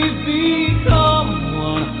we've become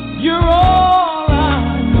one, you're all I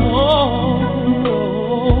know.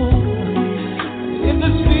 If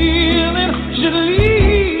this feeling should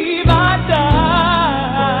leave, I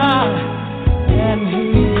die. And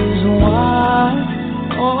here's why: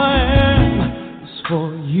 all I am is for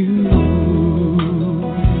you.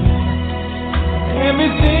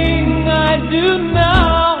 Everything I do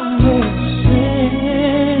now makes sense.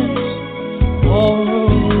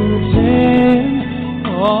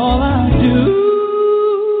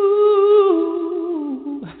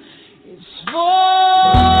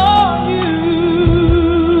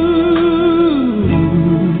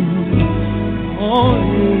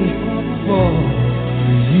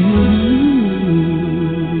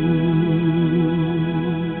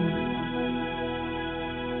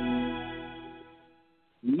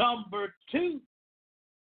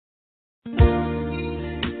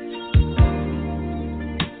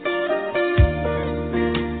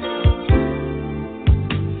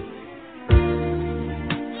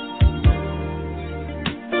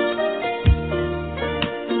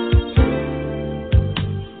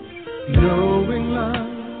 knowing love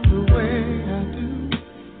the way I do,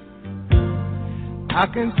 I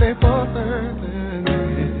can say for certain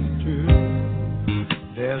it's true.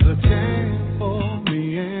 There's a chance for me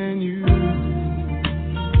and you.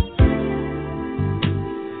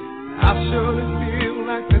 I surely feel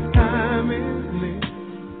like the time is near.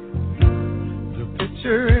 The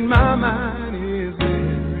picture in my mind is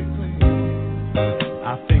very clear. I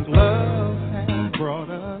think love has brought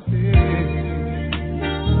us here.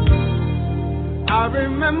 I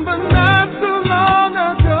remember not too long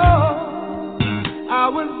ago, I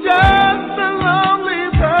was just a lonely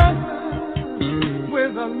person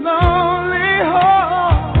with a lonely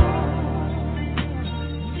heart.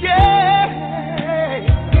 Yeah,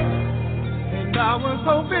 and I was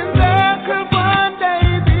hoping there could one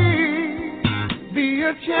day be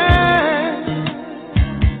a chance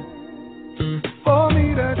for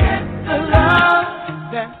me to get the love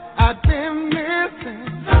that I've been missing.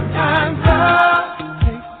 Sometimes love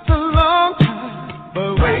takes a long time,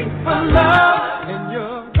 but wait for love.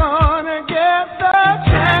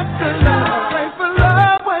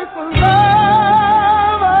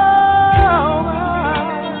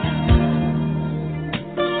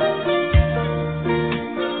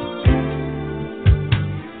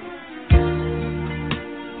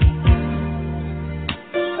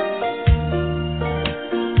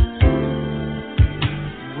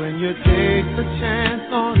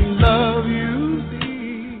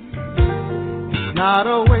 Not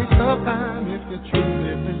a waste of time if you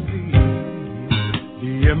truly believe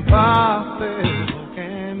the impossible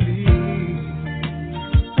can be.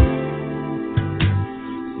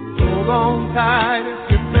 Hold on tight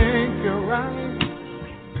if you think you're right.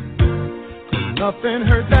 Nothing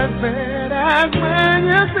hurts as bad as when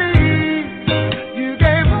you see you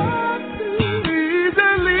gave up too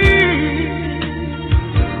easily.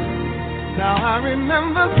 Now I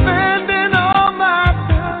remember spending all my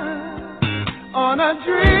on a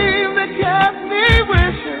dream that kept me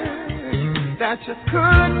wishing that you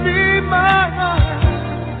could be mine.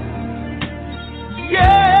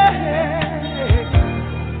 Yeah,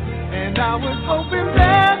 and I was hoping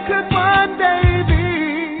there could one day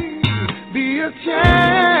be a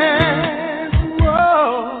chance,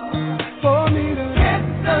 whoa, for me to get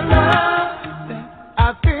the love that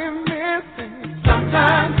I've been missing.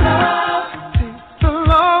 Sometimes love takes a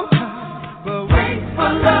long time, but wait for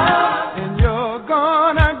love.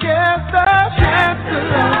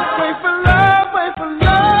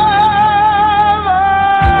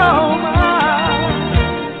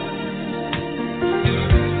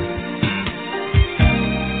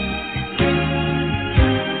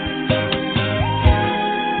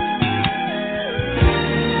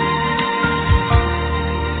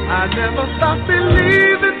 Stop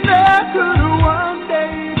believing there could one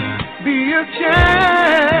day be a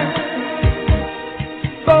chance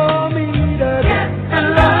for me to get the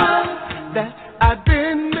love that I've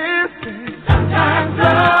been missing. Sometimes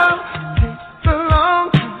love takes a long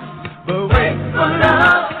time, but wait for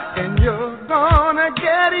love, and you're gonna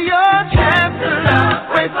get your chance to love.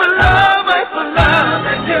 Wait for love,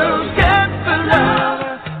 and you'll get the love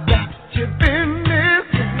that you've been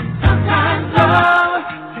missing. Sometimes love.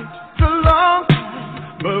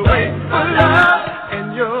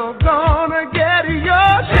 You're gonna get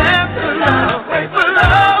your chance to love. Wait for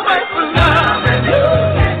love, and you'll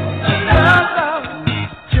get the love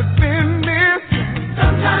you've been missing.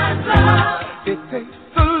 Sometimes love, it takes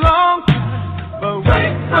a long time, but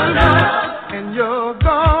wait for love, and you're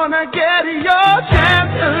gonna get your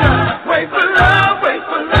chance to love. Wait for love,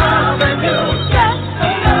 and you'll get the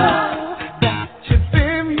love that you've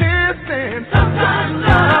been missing. Sometimes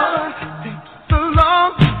love takes a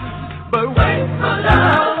long time, but wait for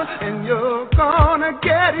love. You're gonna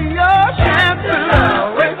get your chance to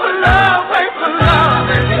love. Wait for love,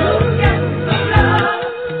 and you'll get the love.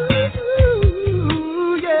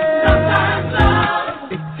 Ooh, yeah. Sometimes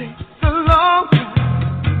love, it takes a long time.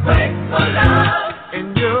 Wait for love, and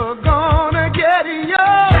you're gonna get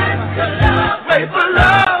your chance to love. Wait for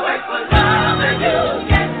love, and you'll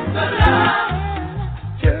get the love.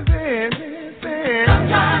 You've been missing.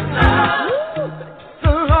 Sometimes love, it's a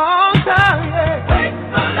long time, yeah. Wait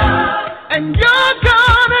for love. And you're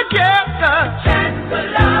gonna get the chance to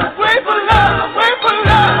love. Wait for love, and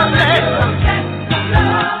you'll get the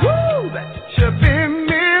love. Woo, that you've been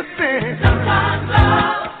missing. Sometimes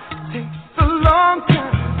love takes a long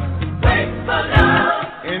time. Wait for love,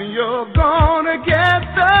 and you're gonna get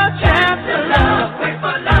the chance to love. Wait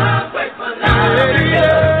for love, and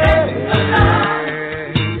you'll get the love.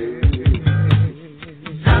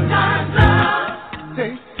 Sometimes love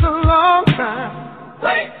takes a long time.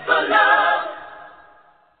 Wait for love.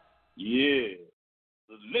 Yeah,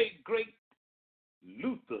 the late great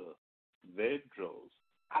Luther Vandross.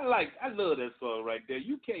 I love that song right there.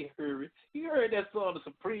 You can't hurry. You heard that song the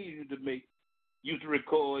Supremes used to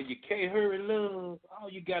record. You can't hurry, love. All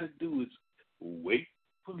you gotta do is wait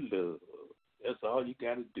for love. That's all you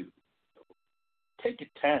gotta do. Take your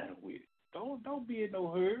time with it. Don't be in no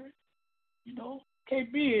hurry. You know,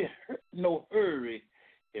 can't be in no hurry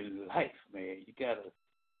in life, man. You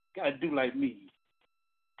gotta do like me.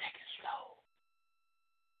 Take it slow,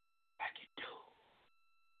 like you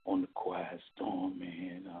do on the Quiet Storm,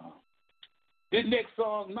 man. This next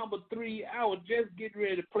song, number 3, I was just getting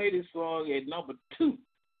ready to play this song at number 2.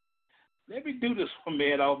 Let me do this one,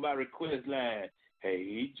 man, off my request line.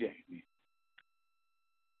 Hey, Jamie.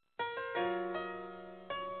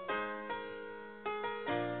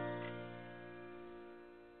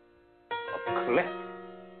 A classic.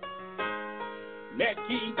 Nat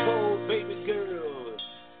King Cole, Baby Girl.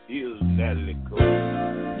 Here's Natalie Cole.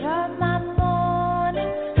 You're my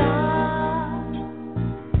morning star,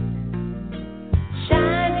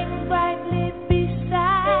 shining brightly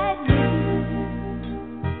beside me.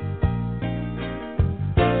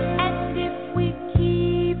 And if we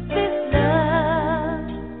keep this love,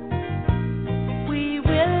 we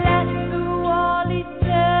will last through all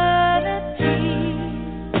eternity.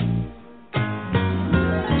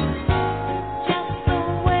 Just the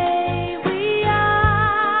way we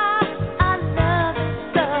are, I love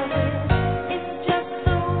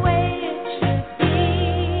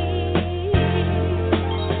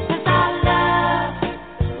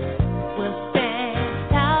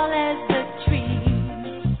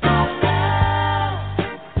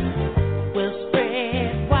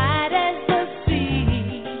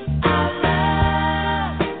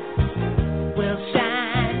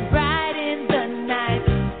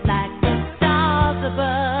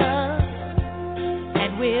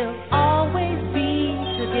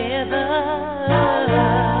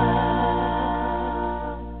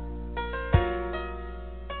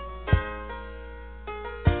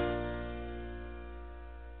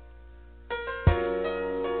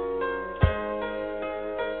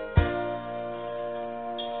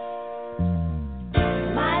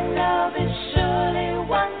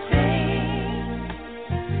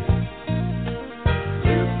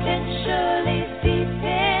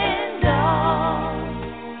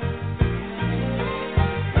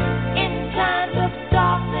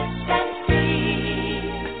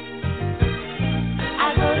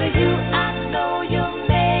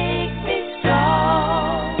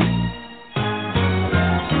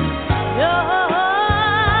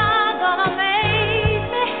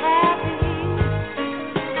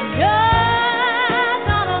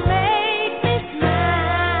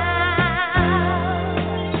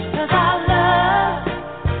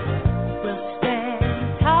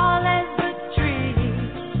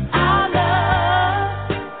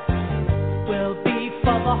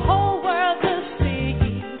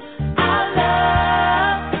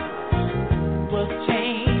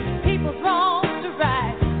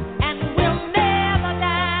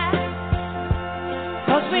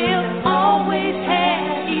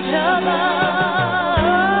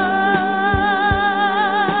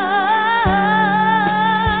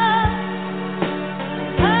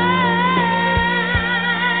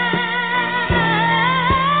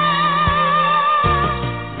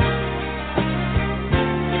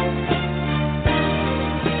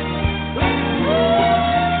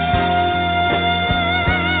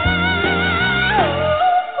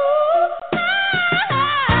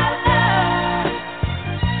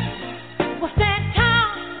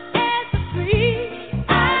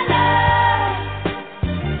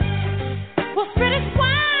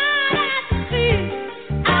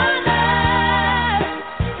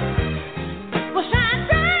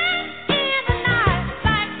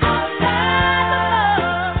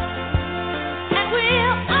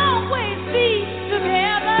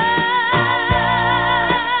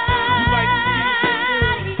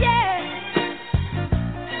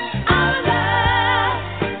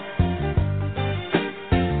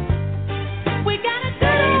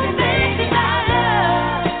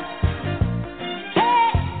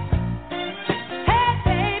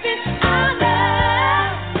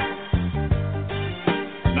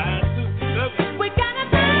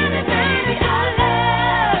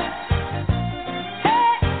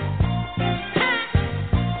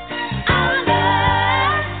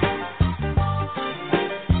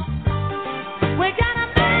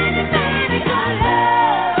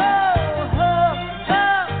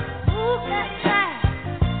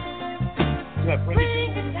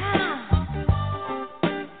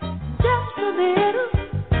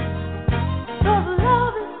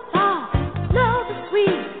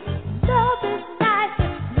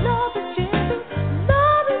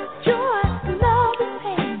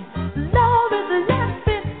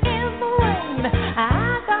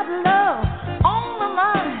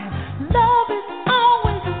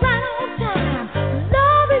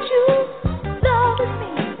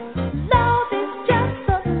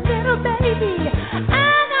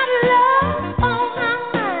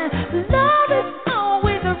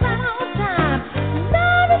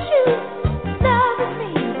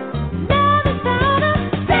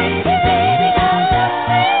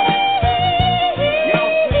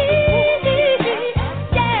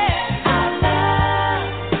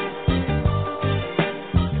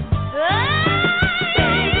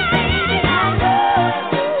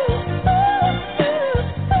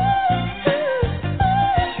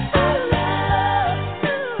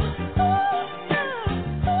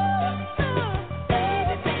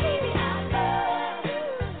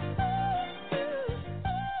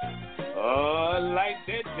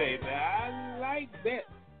like that.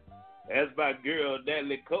 That's my girl,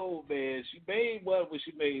 Natalie Cole, man. She made one when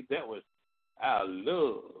she made that one. Our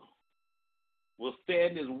love will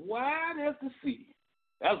stand as wide as the sea.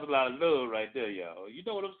 That's a lot of love right there, y'all. You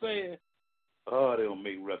know what I'm saying? Oh, they don't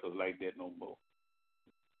make records like that no more.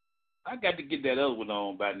 I got to get that other one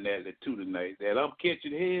on by Natalie too tonight. That I'm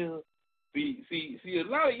Catching Hell. See, a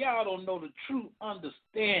lot of y'all don't know the true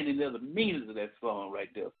understanding of the meanings of that song right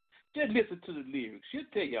there. Just listen to the lyrics. She'll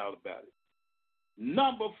tell y'all about it.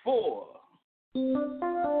 Number 4.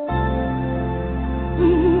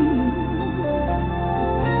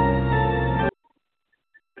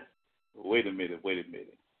 Wait a minute.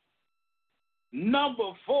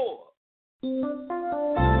 Number 4.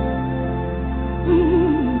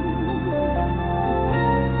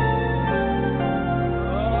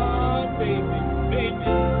 Oh, baby.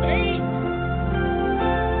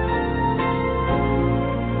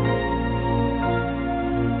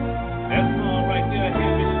 That song right there,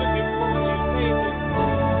 Heavy, looking for you, baby.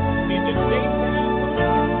 In the daytime.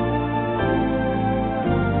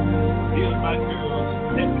 Here's my girl,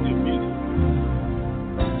 Stephanie Miller.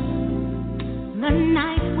 The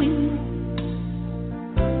night we met,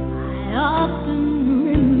 I often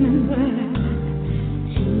remember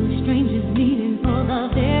two strangers meeting for the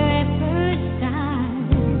very first time.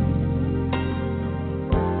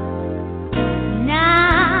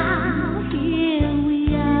 Now here we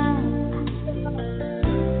are,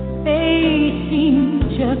 facing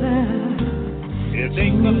each other. If they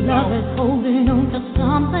Two come lovers out, holding on to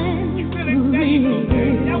something you feel excited, okay?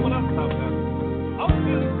 That's what I'm talking about. I'm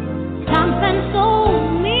feeling good. something so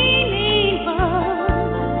meaningful.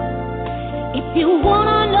 If you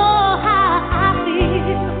wanna know how I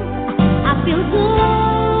feel good,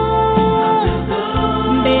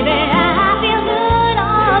 baby. I feel good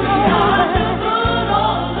all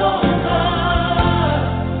over.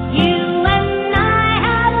 You and I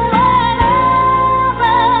have one of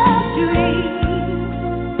a dream.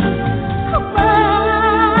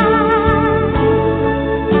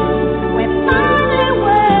 We're finally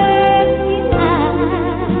working out.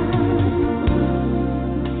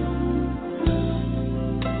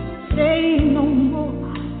 Say no more.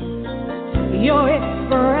 Your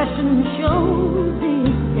expression shows it.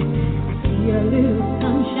 I see a little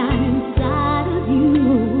sunshine inside of you.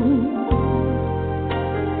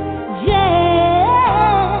 Just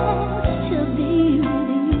to be with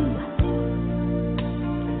you.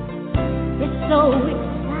 It's so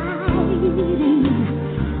exciting.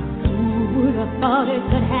 Who would have thought it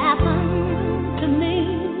could happen to me?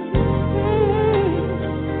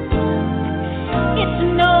 It's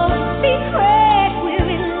no secret we're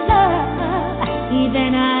in love.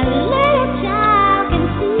 Even a little child can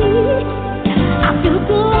see. I feel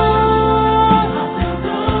good,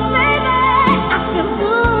 baby. I feel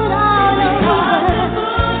good all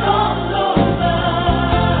over.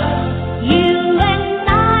 You and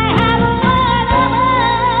I have one of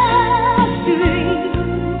a dream.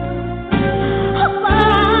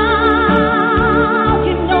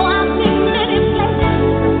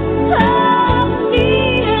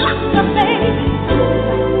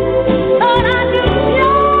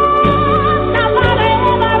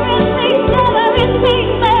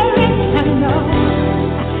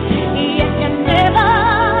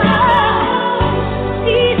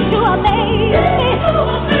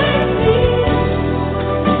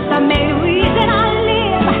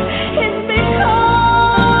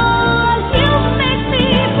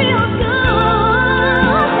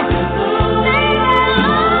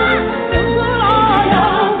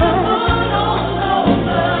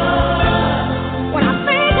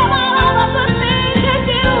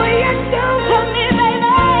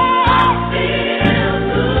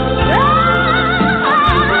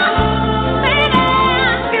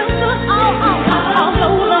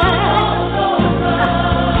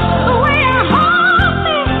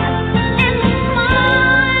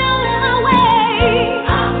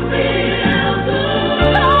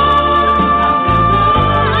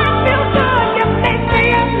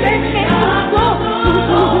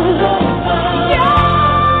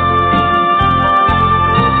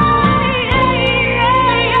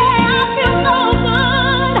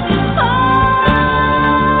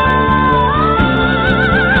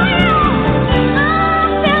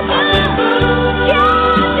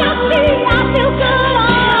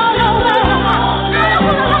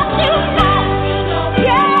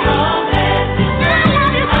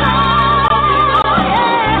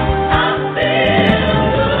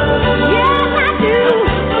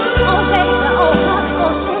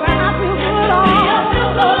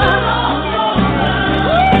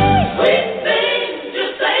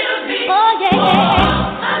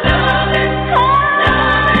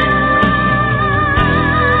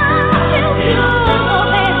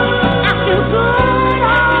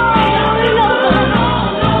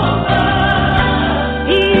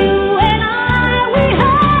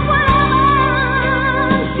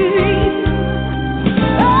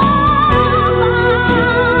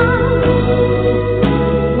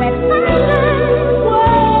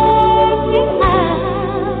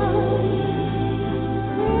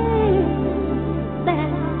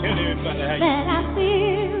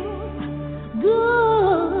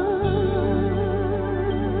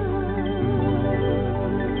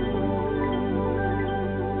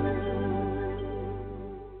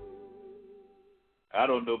 I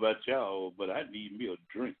don't know about y'all, but I need me a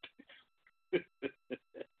drink.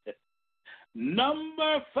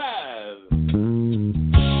 Number 5.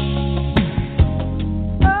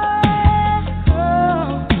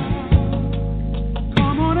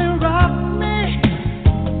 Come on and rock me,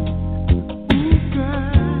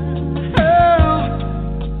 girl.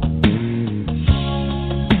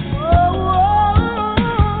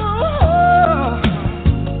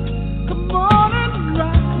 Come on and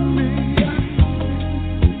rock me,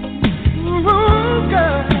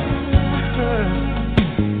 girl.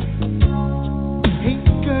 Hey,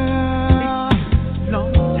 girl,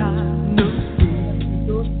 long time no see.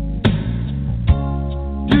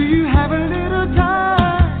 Do you have a little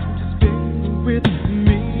time to spend with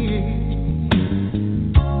me?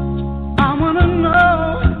 I wanna know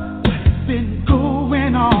what's been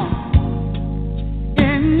going on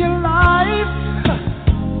in your life.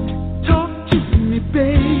 Talk to me,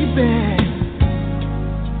 baby.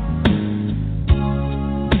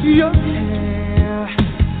 Your hair,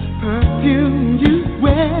 perfume you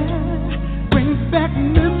wear, brings back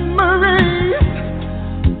memories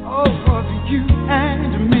of you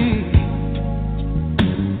and me.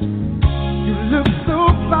 You look so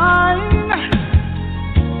fine,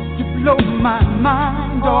 you blow my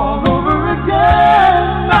mind all over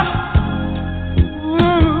again.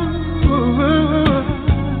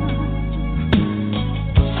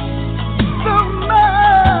 So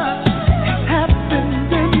much has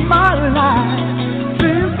happened in my life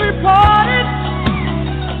since we parted.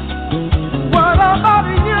 What about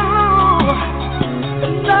you?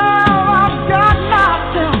 Now I've got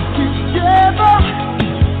myself together,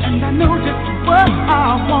 and I know just what I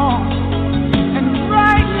want. And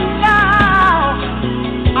right now,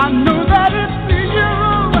 I know that it's you.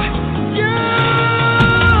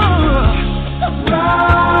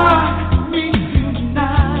 Rock me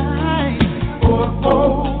tonight for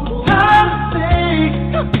old time's sake,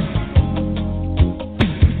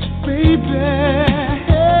 baby.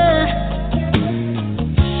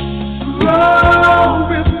 Roll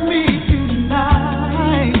with me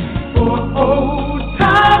tonight for old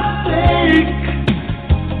time's sake.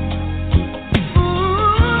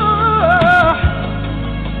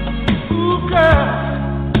 Ooh, girl,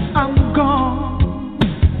 I'm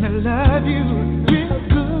gonna love you real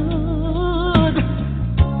good.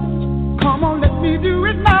 Come on, let me do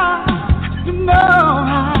it now. You know I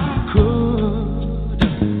could.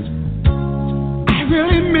 I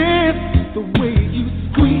really miss the way you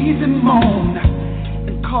squeeze and moan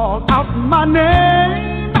and call out my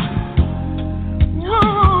name.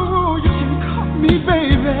 Whoa, you can call me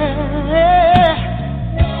baby.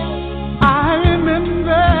 I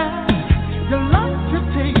remember you like to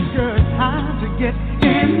take your time to get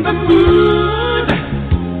in the mood.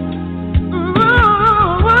 Ooh,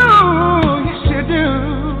 yes you do,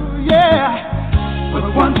 yeah. But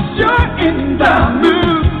once you're in the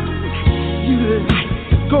mood, you like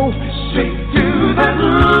to go straight to the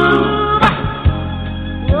groove.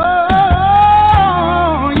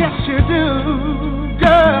 Oh, yes you do,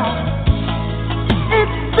 girl.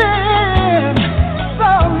 It's been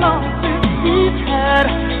so long since we've had a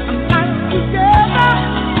night together.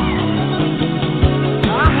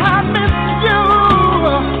 I miss you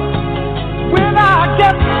when I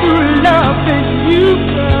get to loving you,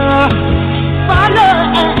 girl. Fire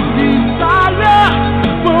and desire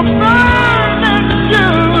will burn in you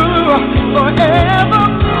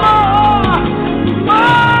forevermore.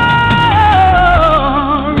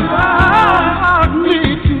 Rock me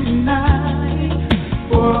tonight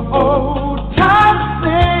for old time's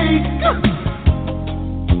sake,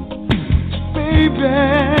 baby.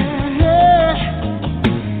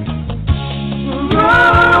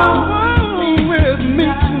 Roll with me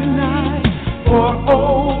tonight for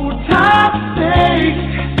old time's sake.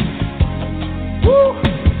 Woo,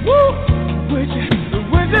 woo, would you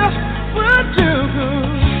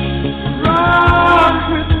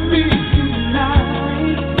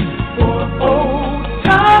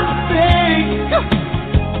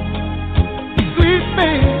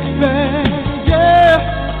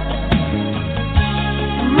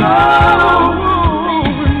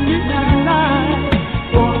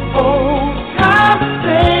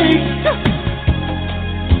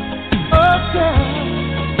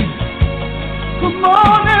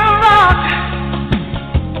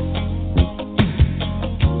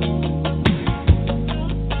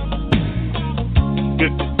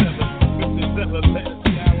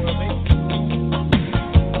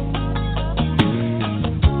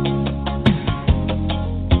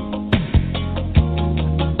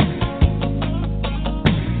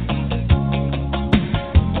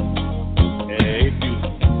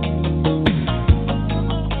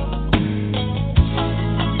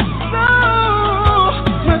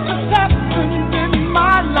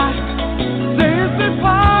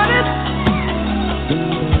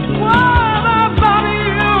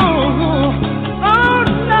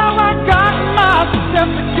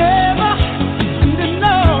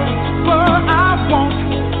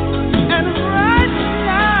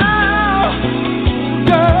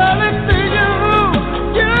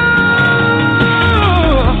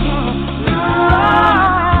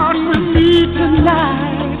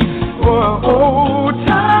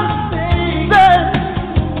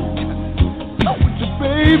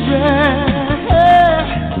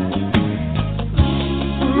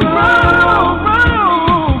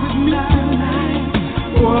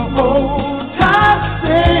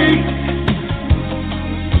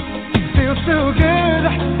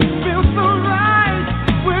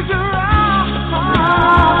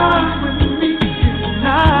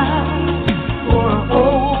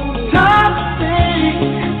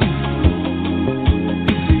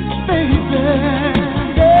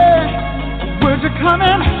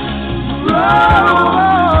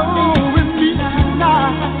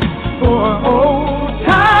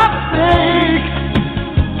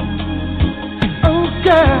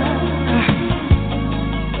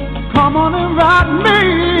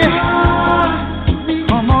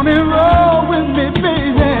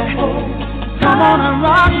wanna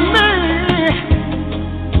rock me,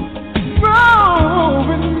 roll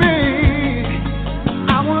with me.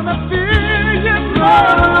 I wanna feel you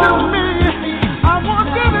close to me. I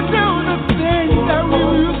want you to do the things that we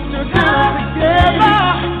used to do together.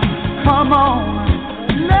 Come on,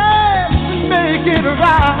 let's make it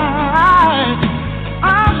right.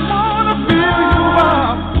 I wanna fill you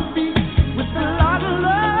up with a lot of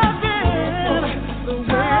loving, the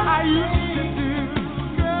way I used to do,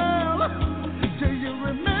 girl. Do you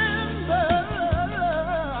remember?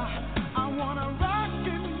 I wanna rock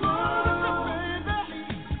and roll with you, baby.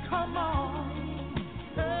 Come on,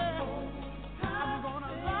 hey. I'm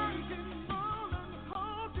gonna rock and roll and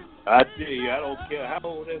hold you. I tell you, I don't care how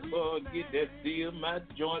old that song get, that's still my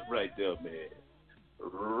joint right there, man.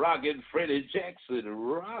 Rockin' Freddie Jackson,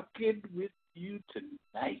 rockin' with you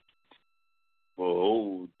tonight for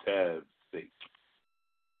old time's sake.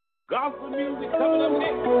 Gospel music coming up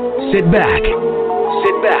next. Sit back,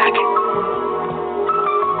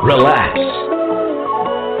 relax,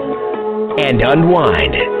 and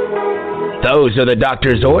unwind. Those are the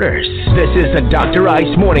doctor's orders. This is the Dr.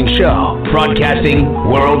 Ice Morning Show, broadcasting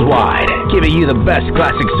worldwide, giving you the best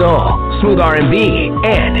classic soul, smooth R&B,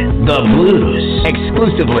 and the blues,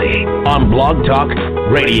 exclusively on Blog Talk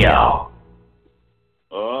Radio.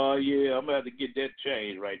 Oh, yeah, I'm going to have to get that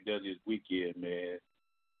change right there this weekend, man.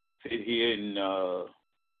 Sit here and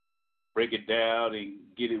break it down and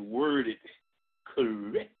get it worded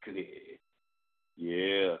correctly.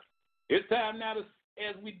 Yeah. It's time now to,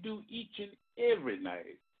 as we do each and every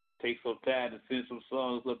night, take some time to send some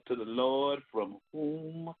songs up to the Lord, from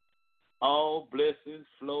whom all blessings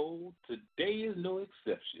flow. Today is no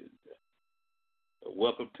exception.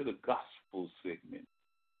 Welcome to the gospel segment.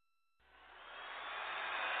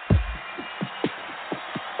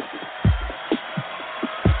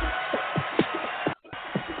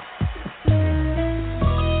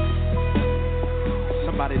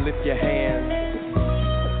 Somebody lift your hands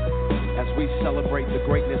as we celebrate the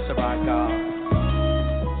greatness of our God.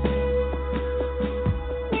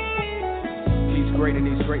 He's great and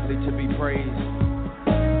he's greatly to be praised.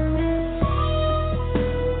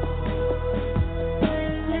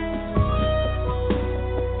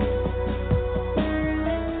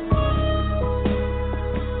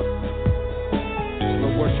 It's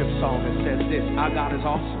the worship song that says this: our God is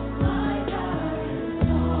awesome.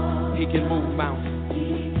 He can move mountains.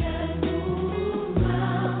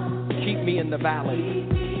 Keep me in the valley.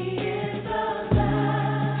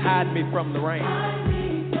 Hide me from the rain.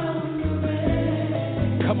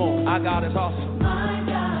 Come on, our God is awesome.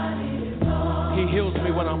 He heals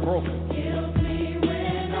me when I'm broken.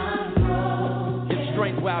 His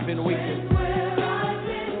strength where I've been weak.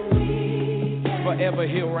 Forever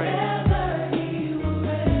he'll reign.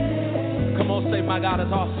 Come on, say, my God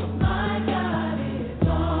is awesome.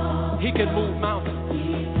 He can move mountains.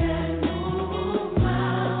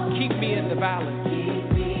 Keep me in the valley.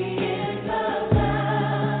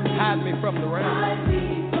 Hide me from the rain.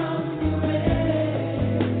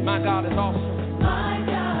 My God is awesome.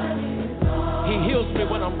 He heals me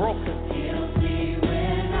when I'm broken.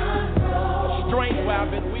 Strength where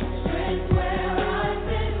I've been weak.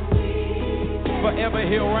 Forever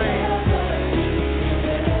he'll reign.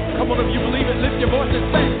 Come on, if you believe it, lift your voice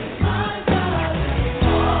and say.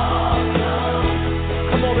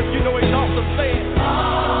 Come on, if you know he's awesome, say it.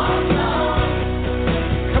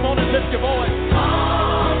 Come on and lift your voice.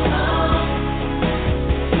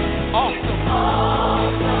 Awesome.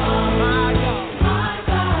 My God.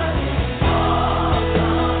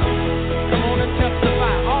 Come on and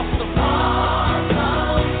testify. Awesome.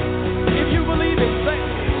 If you believe it, say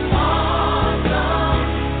it.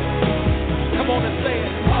 Come on and say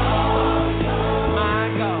it. My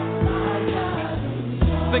God.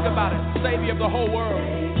 Think about it. Savior of the whole world.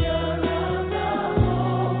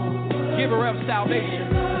 Giver of salvation.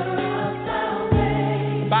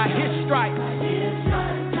 By his stripes,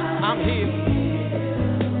 I'm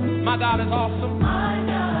healed. My God is awesome.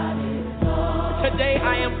 Today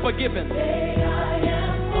I am forgiven.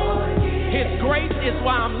 His grace is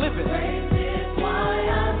why I'm living.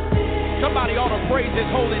 Somebody ought to praise his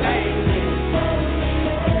holy name.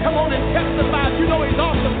 Come on and testify. You know he's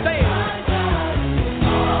awesome. Say it.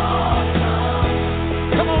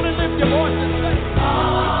 Come on and lift your voice and say it.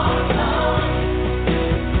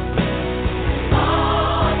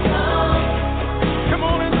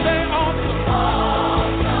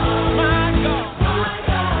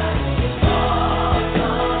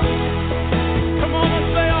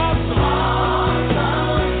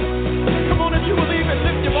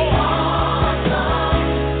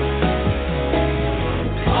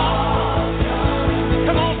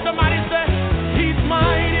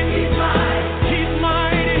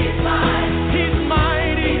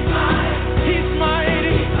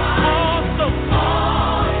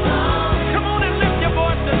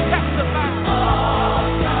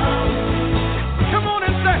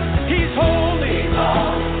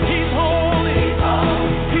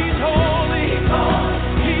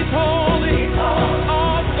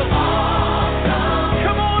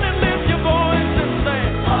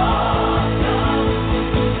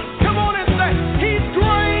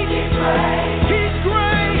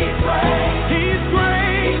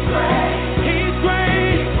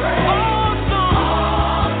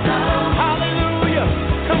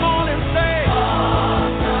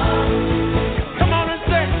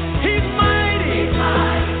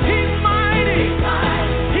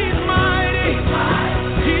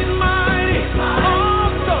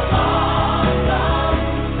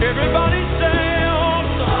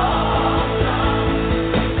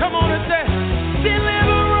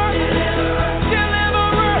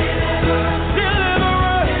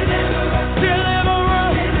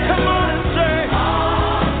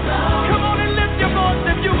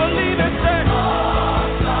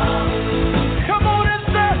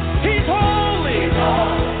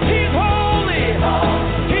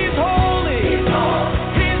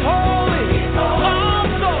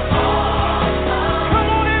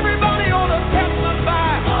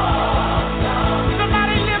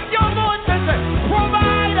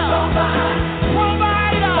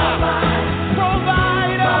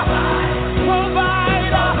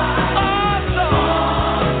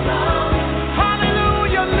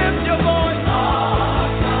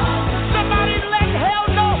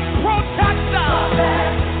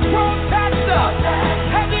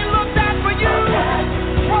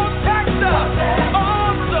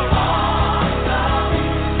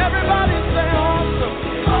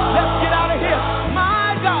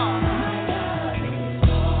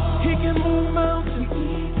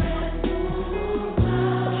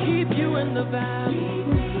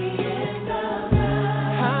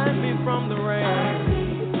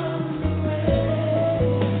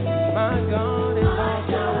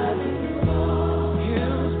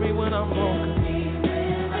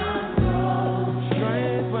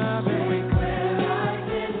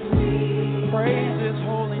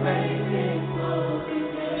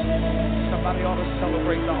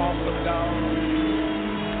 celebrate the awesome God.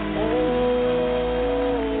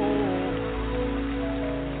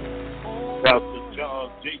 Dr.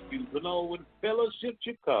 Charles Jenkins along with Fellowship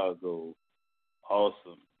Chicago.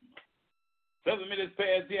 Awesome. 7 minutes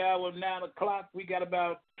past the hour, 9 o'clock. We got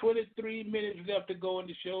about 23 minutes left to go in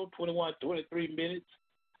the show, 23 minutes.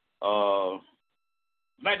 I'd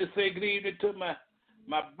like to say good evening to my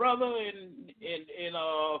brother and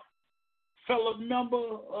fellow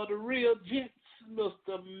member of the Real Gents,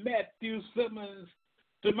 Mr. Matthew Simmons.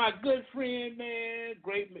 To my good friend, man,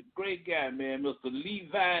 great guy, man, Mr.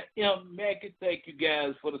 Levi M. Mackey. Thank you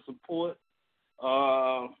guys for the support.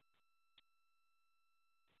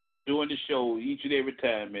 Doing the show each and every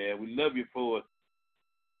time, man. We love you for it.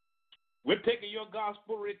 We're taking your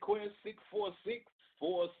gospel request,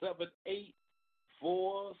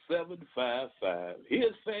 646-478-4755.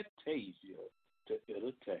 Here's Fantasia to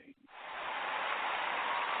entertain.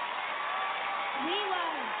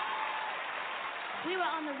 We were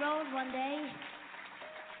on the road one day,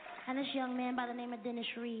 and this young man by the name of Dennis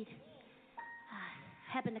Reed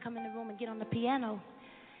happened to come in the room and get on the piano.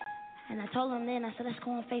 And I told him then, I said, let's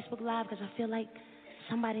go on Facebook Live because I feel like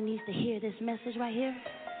somebody needs to hear this message right here.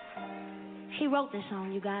 He wrote this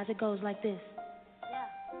song, you guys. It goes like this. Yeah.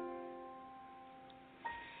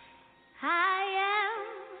 I am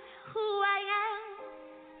who I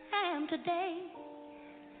am today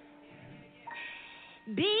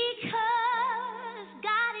because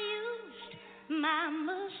God used my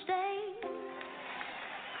mistake.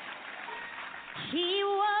 He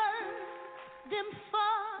worked them for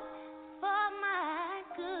my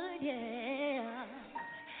good, yeah,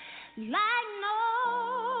 like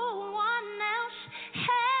no one else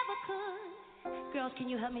ever could. Girls, can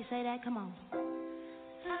you help me say that? Come on. I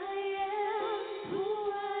am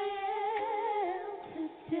who I am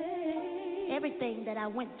today. Everything that I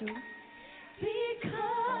went through,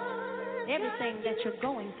 because everything that you're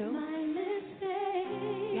going through, my mistake,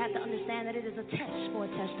 you have to understand that it is a test for a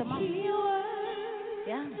testimony.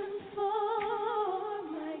 Yeah.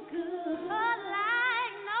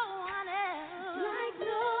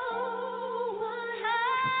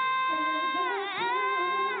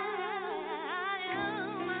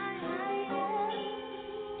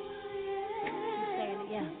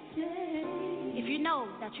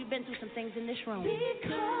 That you've been through some things in this room.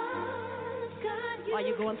 Are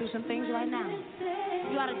you going through some things right now?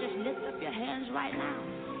 You ought to just lift up your hands right now.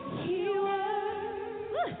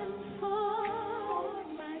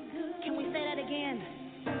 Can we say that again?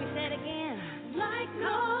 Can we say it again? Like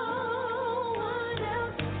no one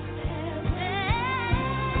else has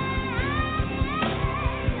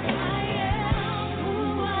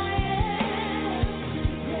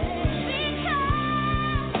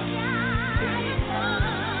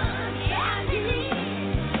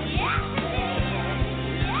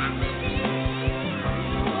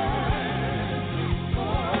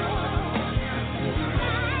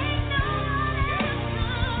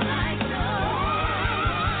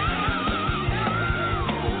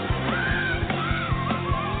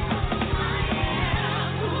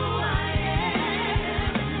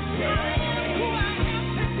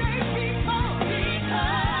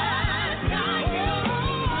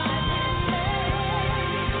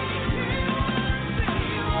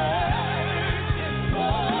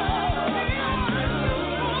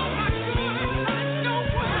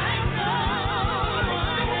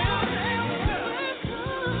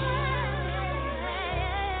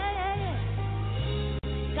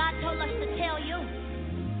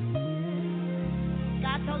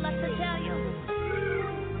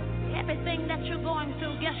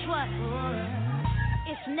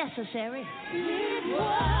necessary. It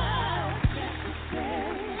was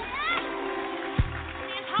necessary.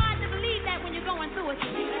 It's hard to believe that when you're going through it,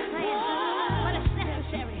 but it's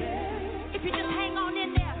necessary. If you just hang on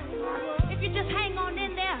in there, if you just hang on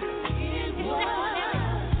in there, it's necessary.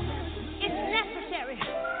 It's necessary.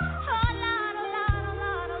 Oh Lord, oh Lord, oh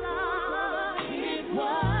Lord, oh Lord. It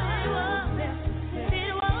was.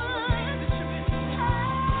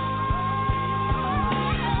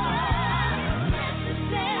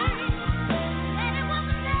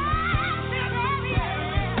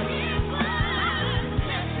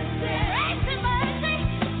 Mercy.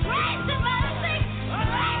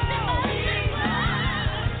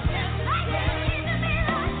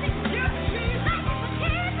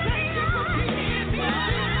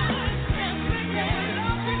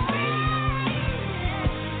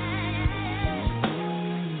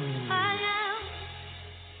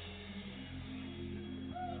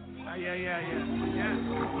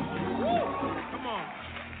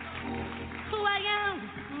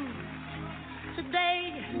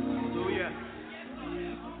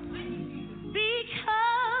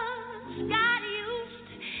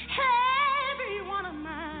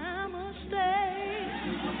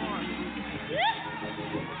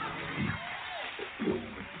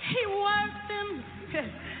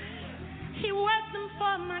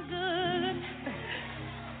 for my good.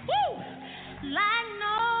 Woo! Like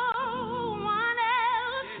no one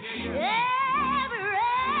else ever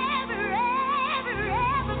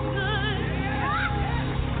could.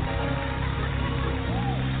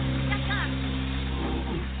 Yes, sir.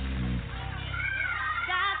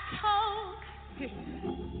 God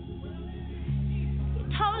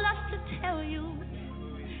told us to tell you.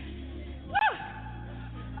 Woo!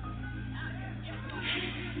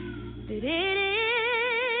 That it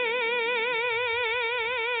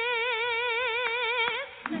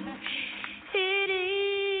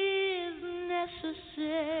is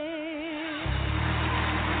necessary.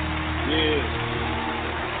 Yeah.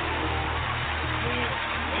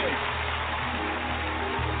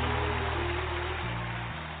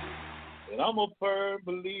 And I'm a firm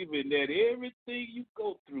believer that everything you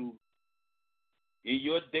go through in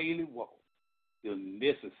your daily walk is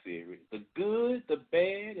necessary. The good, the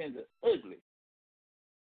bad, and the ugly.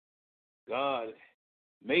 God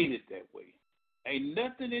made it that way. Ain't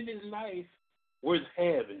nothing in this life worth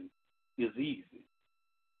having is easy.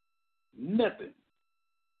 Nothing.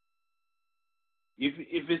 If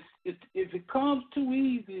it comes too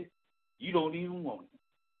easy, you don't even want it.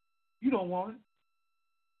 You don't want it.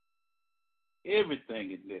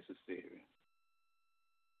 Everything is necessary.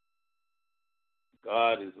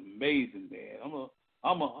 God is amazing, man.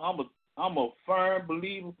 I'm a firm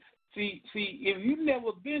believer. See, if you've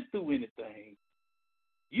never been through anything,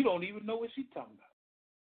 you don't even know what she's talking about.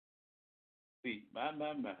 See, my.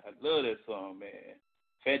 I love that song, man.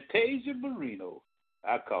 Fantasia Barrino.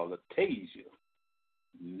 I call it Tasia.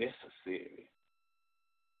 Necessary.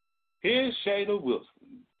 Here's Shayna Wilson.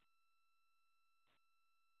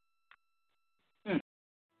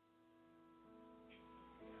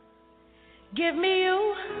 Give me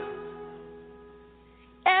you.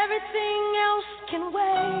 Everything else can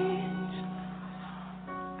wait.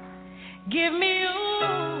 Give me you.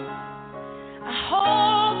 I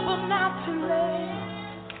hope I'm not too late.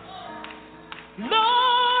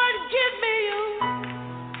 Lord, give me you.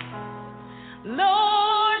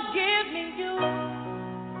 Lord, give me you.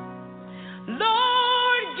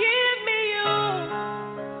 Lord, give me you.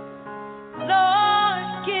 Lord,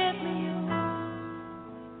 give me you.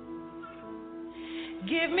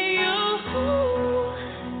 Give me you.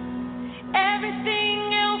 Everything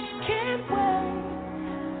else can wait.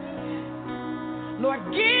 Lord,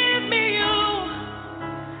 give me you.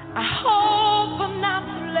 I hope I'm not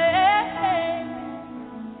too late.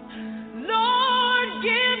 Lord,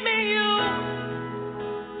 give me you.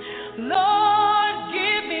 Lord,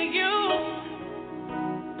 give me you.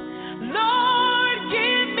 Lord,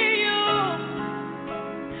 give me you.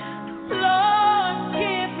 Lord,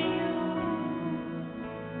 give me you.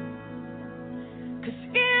 'Cause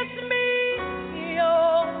it's me,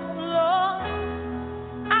 oh Lord.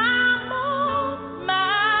 I'm on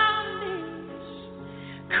my knees,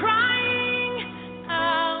 crying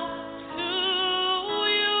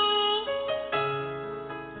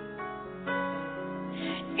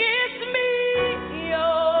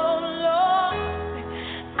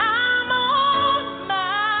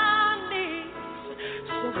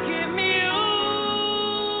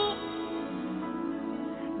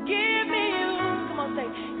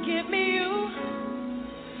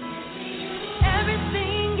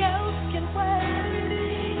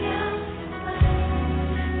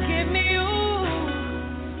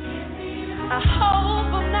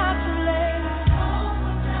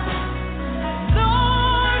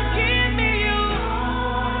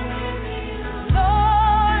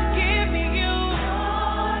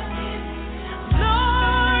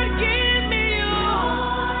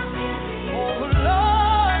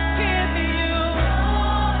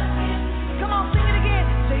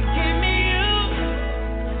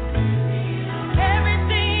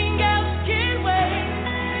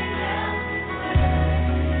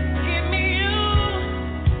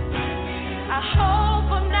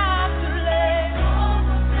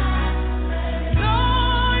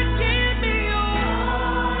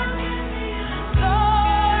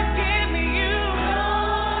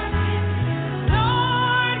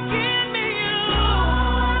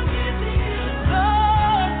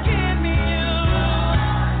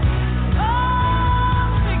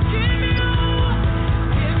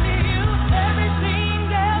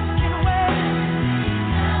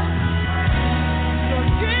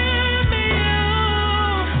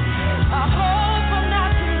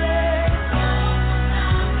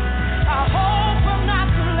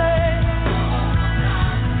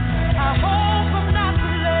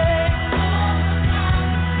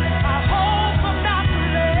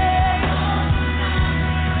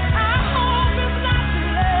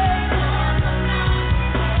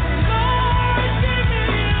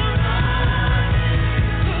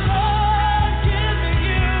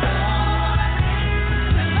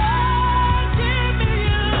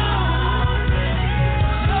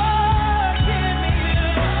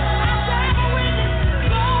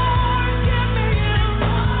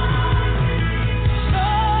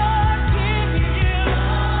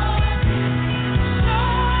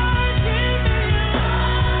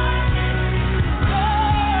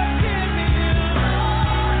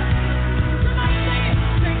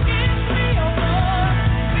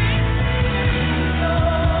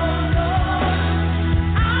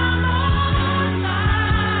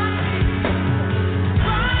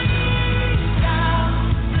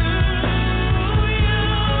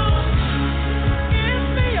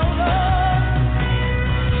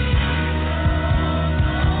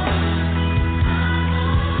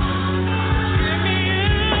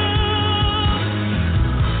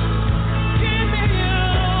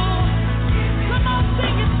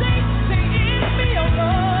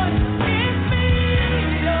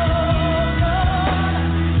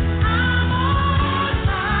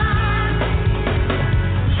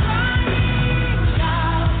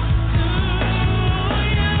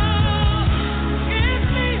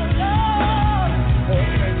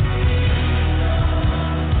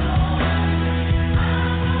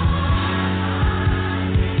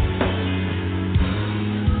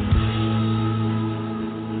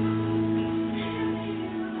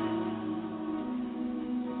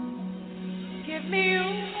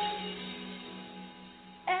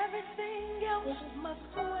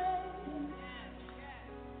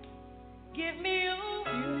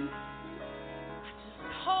you. I just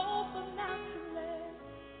hope I'm not too late.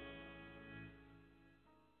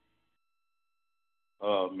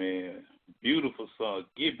 Oh, man. Beautiful song.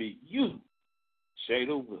 Give it you,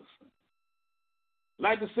 Shada Wilson.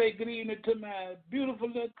 Like to say good evening to my beautiful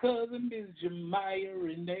little cousin, Miss Jemiah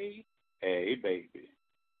Renee. Hey, baby.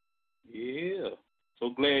 Yeah. So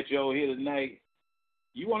glad y'all here tonight.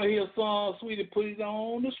 You want to hear a song, sweetie, put it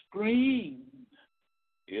on the screen.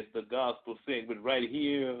 It's the gospel segment right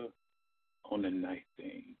here on the Night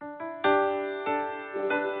Thing.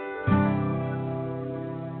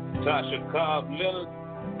 Tasha Cobb Leonard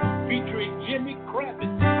featuring Jimmy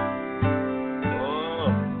Kravitz. Oh,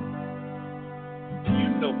 you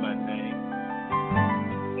know my name.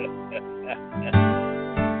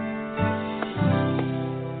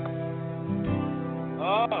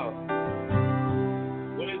 Oh,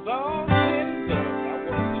 when it's all said and done, I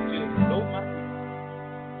want you to just know my name.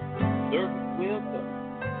 Servant well done.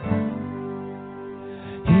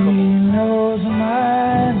 He knows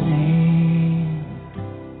my name.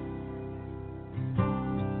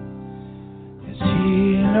 Yes, he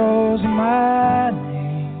knows my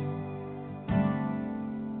name.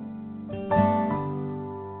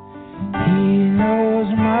 He knows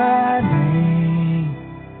my name.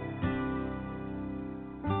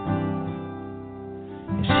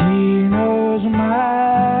 Yes, he knows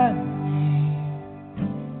my name.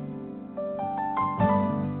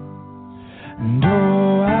 And oh,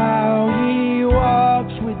 how he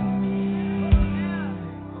walks with me.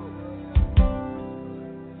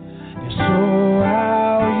 Yes, oh,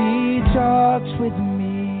 how he talks with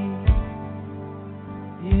me.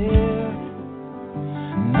 Yeah.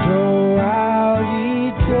 And oh, how he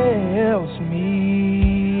tells me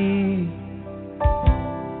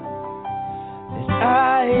that I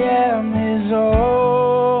am his own.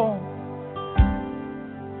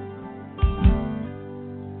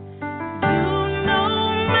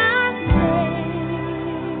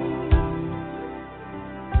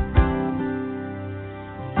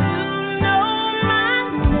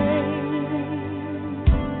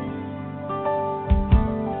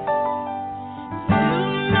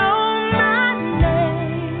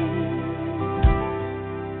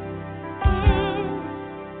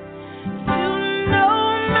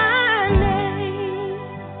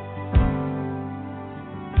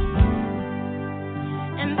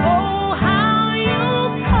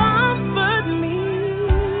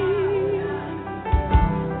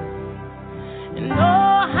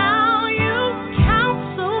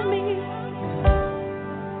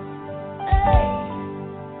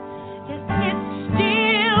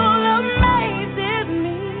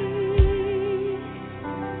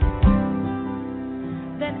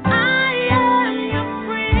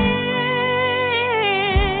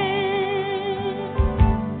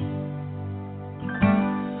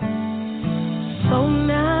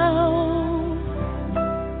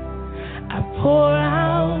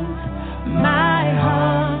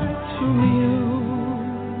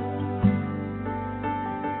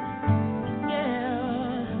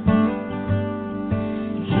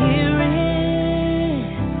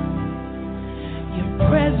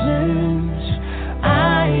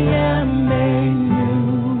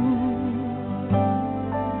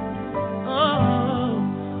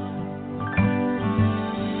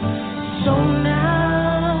 So now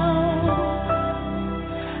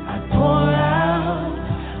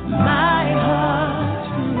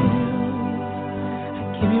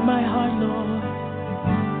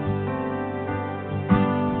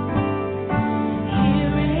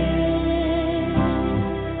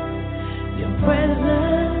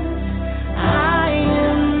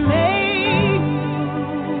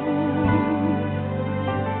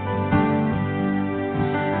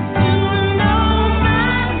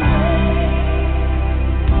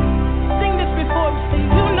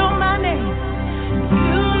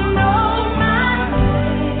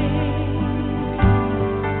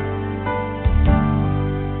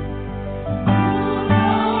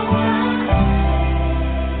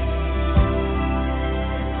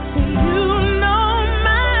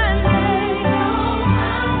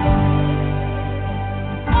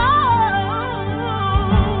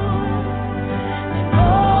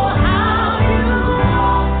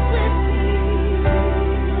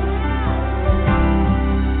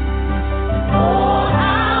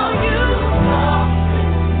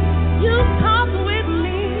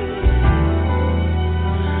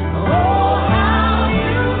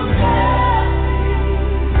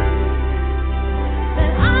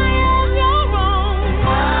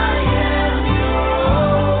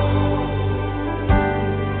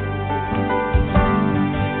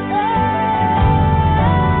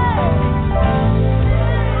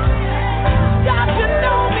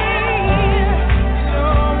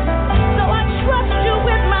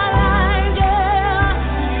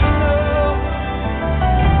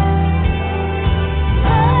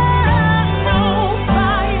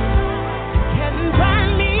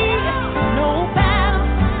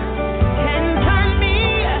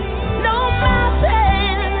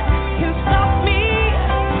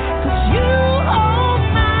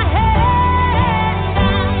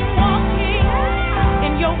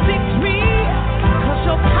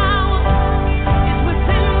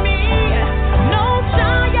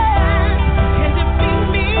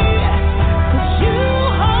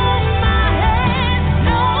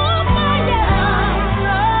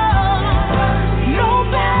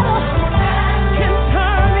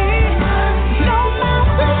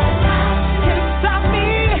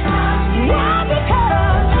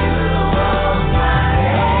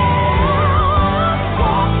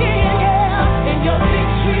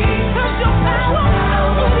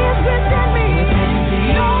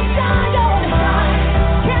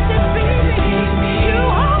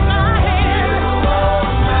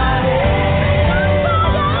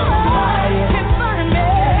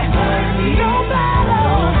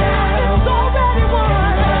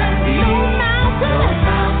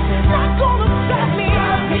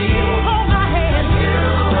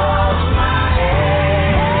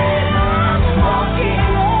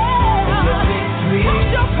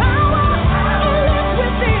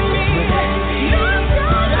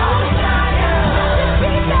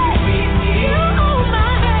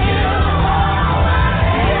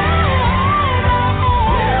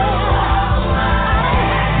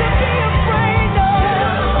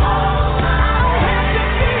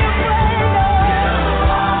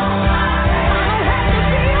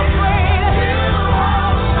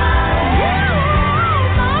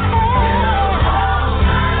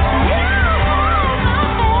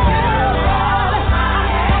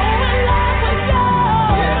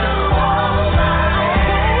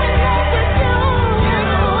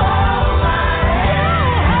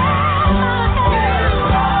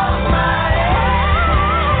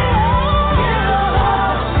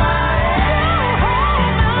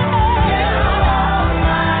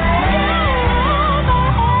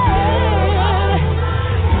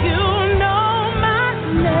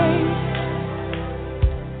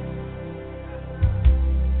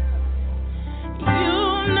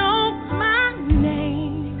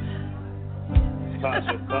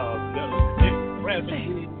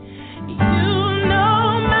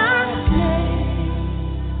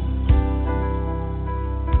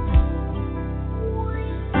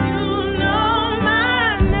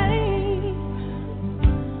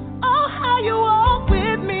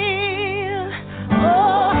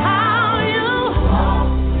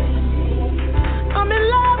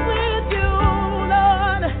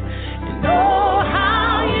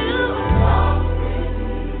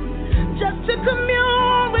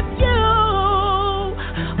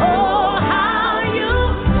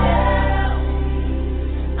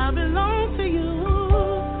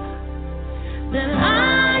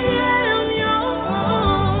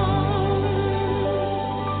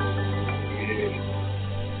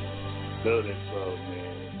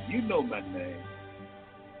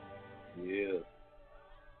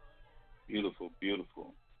Beautiful,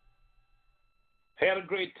 beautiful. Had a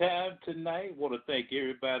great time tonight. Want to thank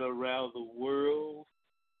everybody around the world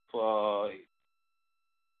for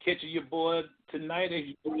catching your boy tonight as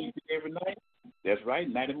you do every night. That's right,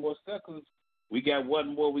 90 more seconds. We got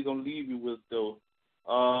one more we're going to leave you with, though.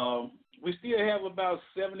 We still have about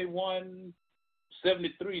 71,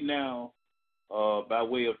 73 now by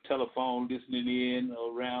way of telephone listening in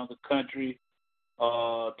around the country.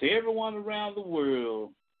 To everyone around the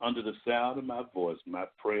world, under the sound of my voice, my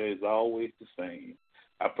prayer is always the same.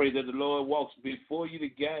 I pray that the Lord walks before you to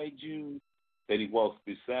guide you, that he walks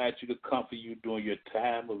beside you to comfort you during your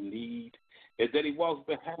time of need, and that he walks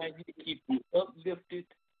behind you to keep you uplifted,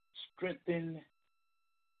 strengthened,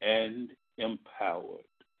 and empowered.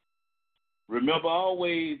 Remember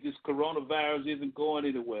always, this coronavirus isn't going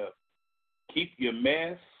anywhere. Keep your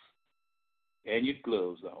mask and your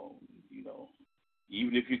gloves on,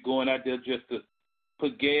 Even if you're going out there just to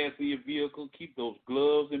put gas in your vehicle, keep those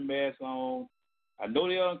gloves and masks on. I know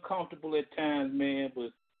they're uncomfortable at times, man, but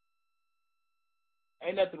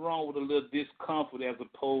ain't nothing wrong with a little discomfort as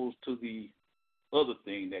opposed to the other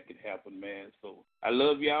thing that can happen, man. So I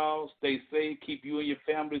love y'all. Stay safe. Keep you and your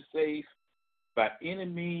family safe by any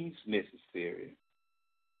means necessary.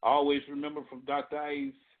 Always remember from Dr.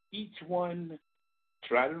 Ice, each one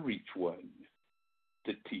try to reach one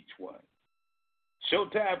to teach one.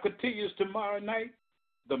 Showtime continues tomorrow night.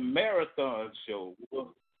 The Marathon Show.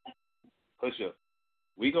 Hush up.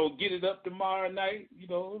 We going to get it up tomorrow night,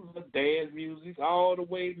 the dance music, all the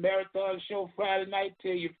way. Marathon Show Friday night.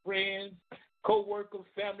 Tell your friends, co-workers,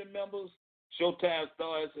 family members. Showtime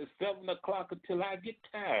starts at 7 o'clock until I get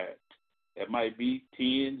tired. That might be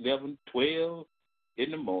 10, 11, 12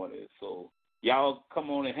 in the morning. So y'all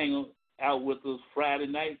come on and hang out with us Friday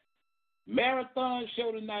night. Marathon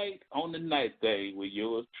Show tonight on the night thing with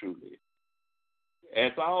yours truly.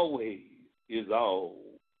 As always, is all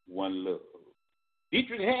one love.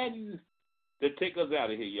 Dietrich Haddon to take us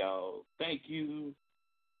out of here, y'all. Thank you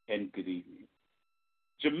and good evening.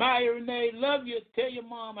 Jemiah Renee, love you. Tell your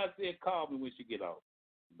mom I said call me when she get off.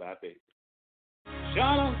 Bye, baby.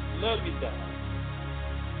 Shauna, love you, darling.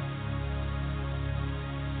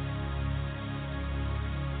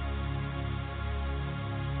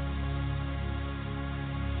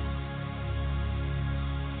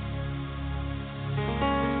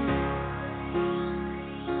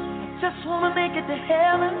 Just wanna make it to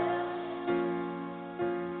heaven.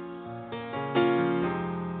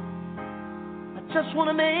 I just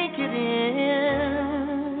wanna make it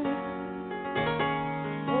in.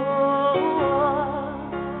 Oh,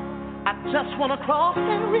 I just wanna cross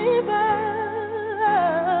that river.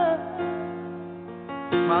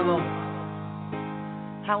 My Lord,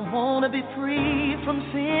 I wanna be free from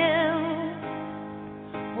sin.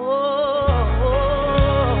 Oh.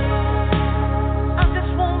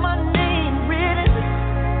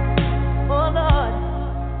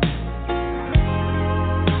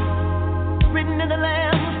 In the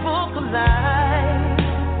Lamb's Book of Life,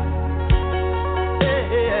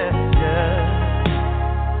 yeah.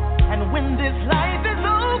 And when this life is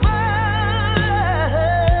over,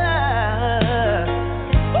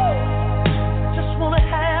 just wanna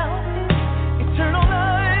have eternal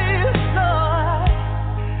life, Lord.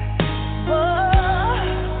 Oh,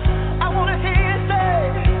 I wanna hear you say,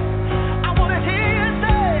 I wanna hear you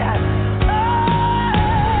say,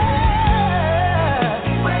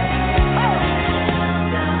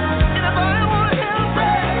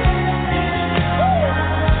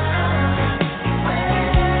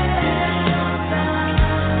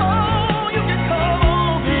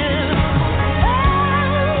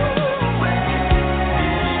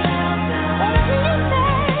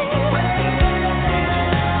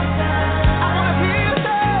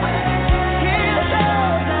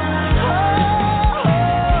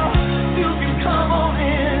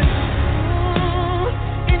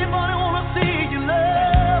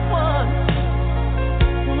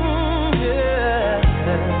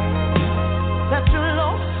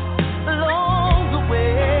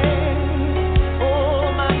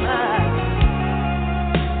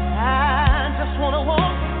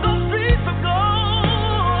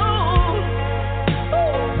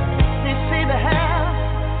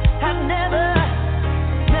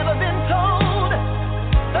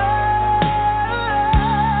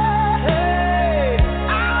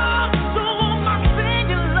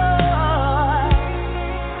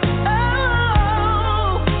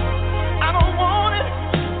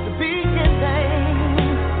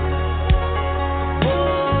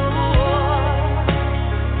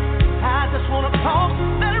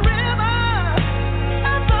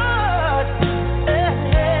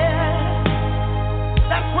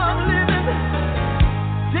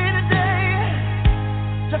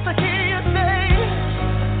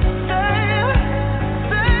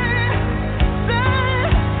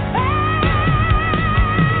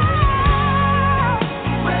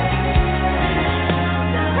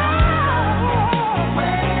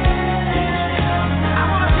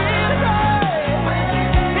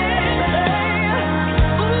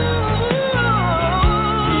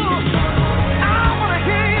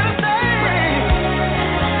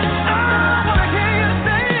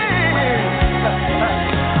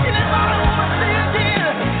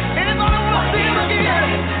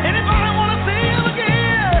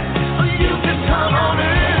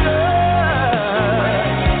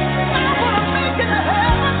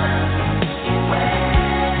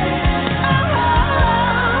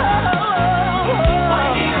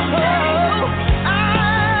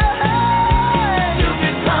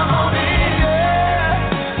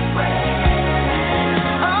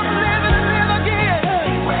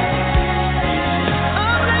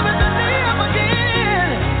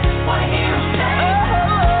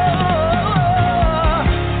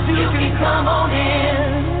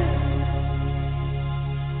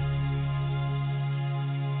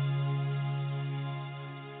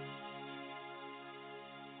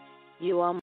 You are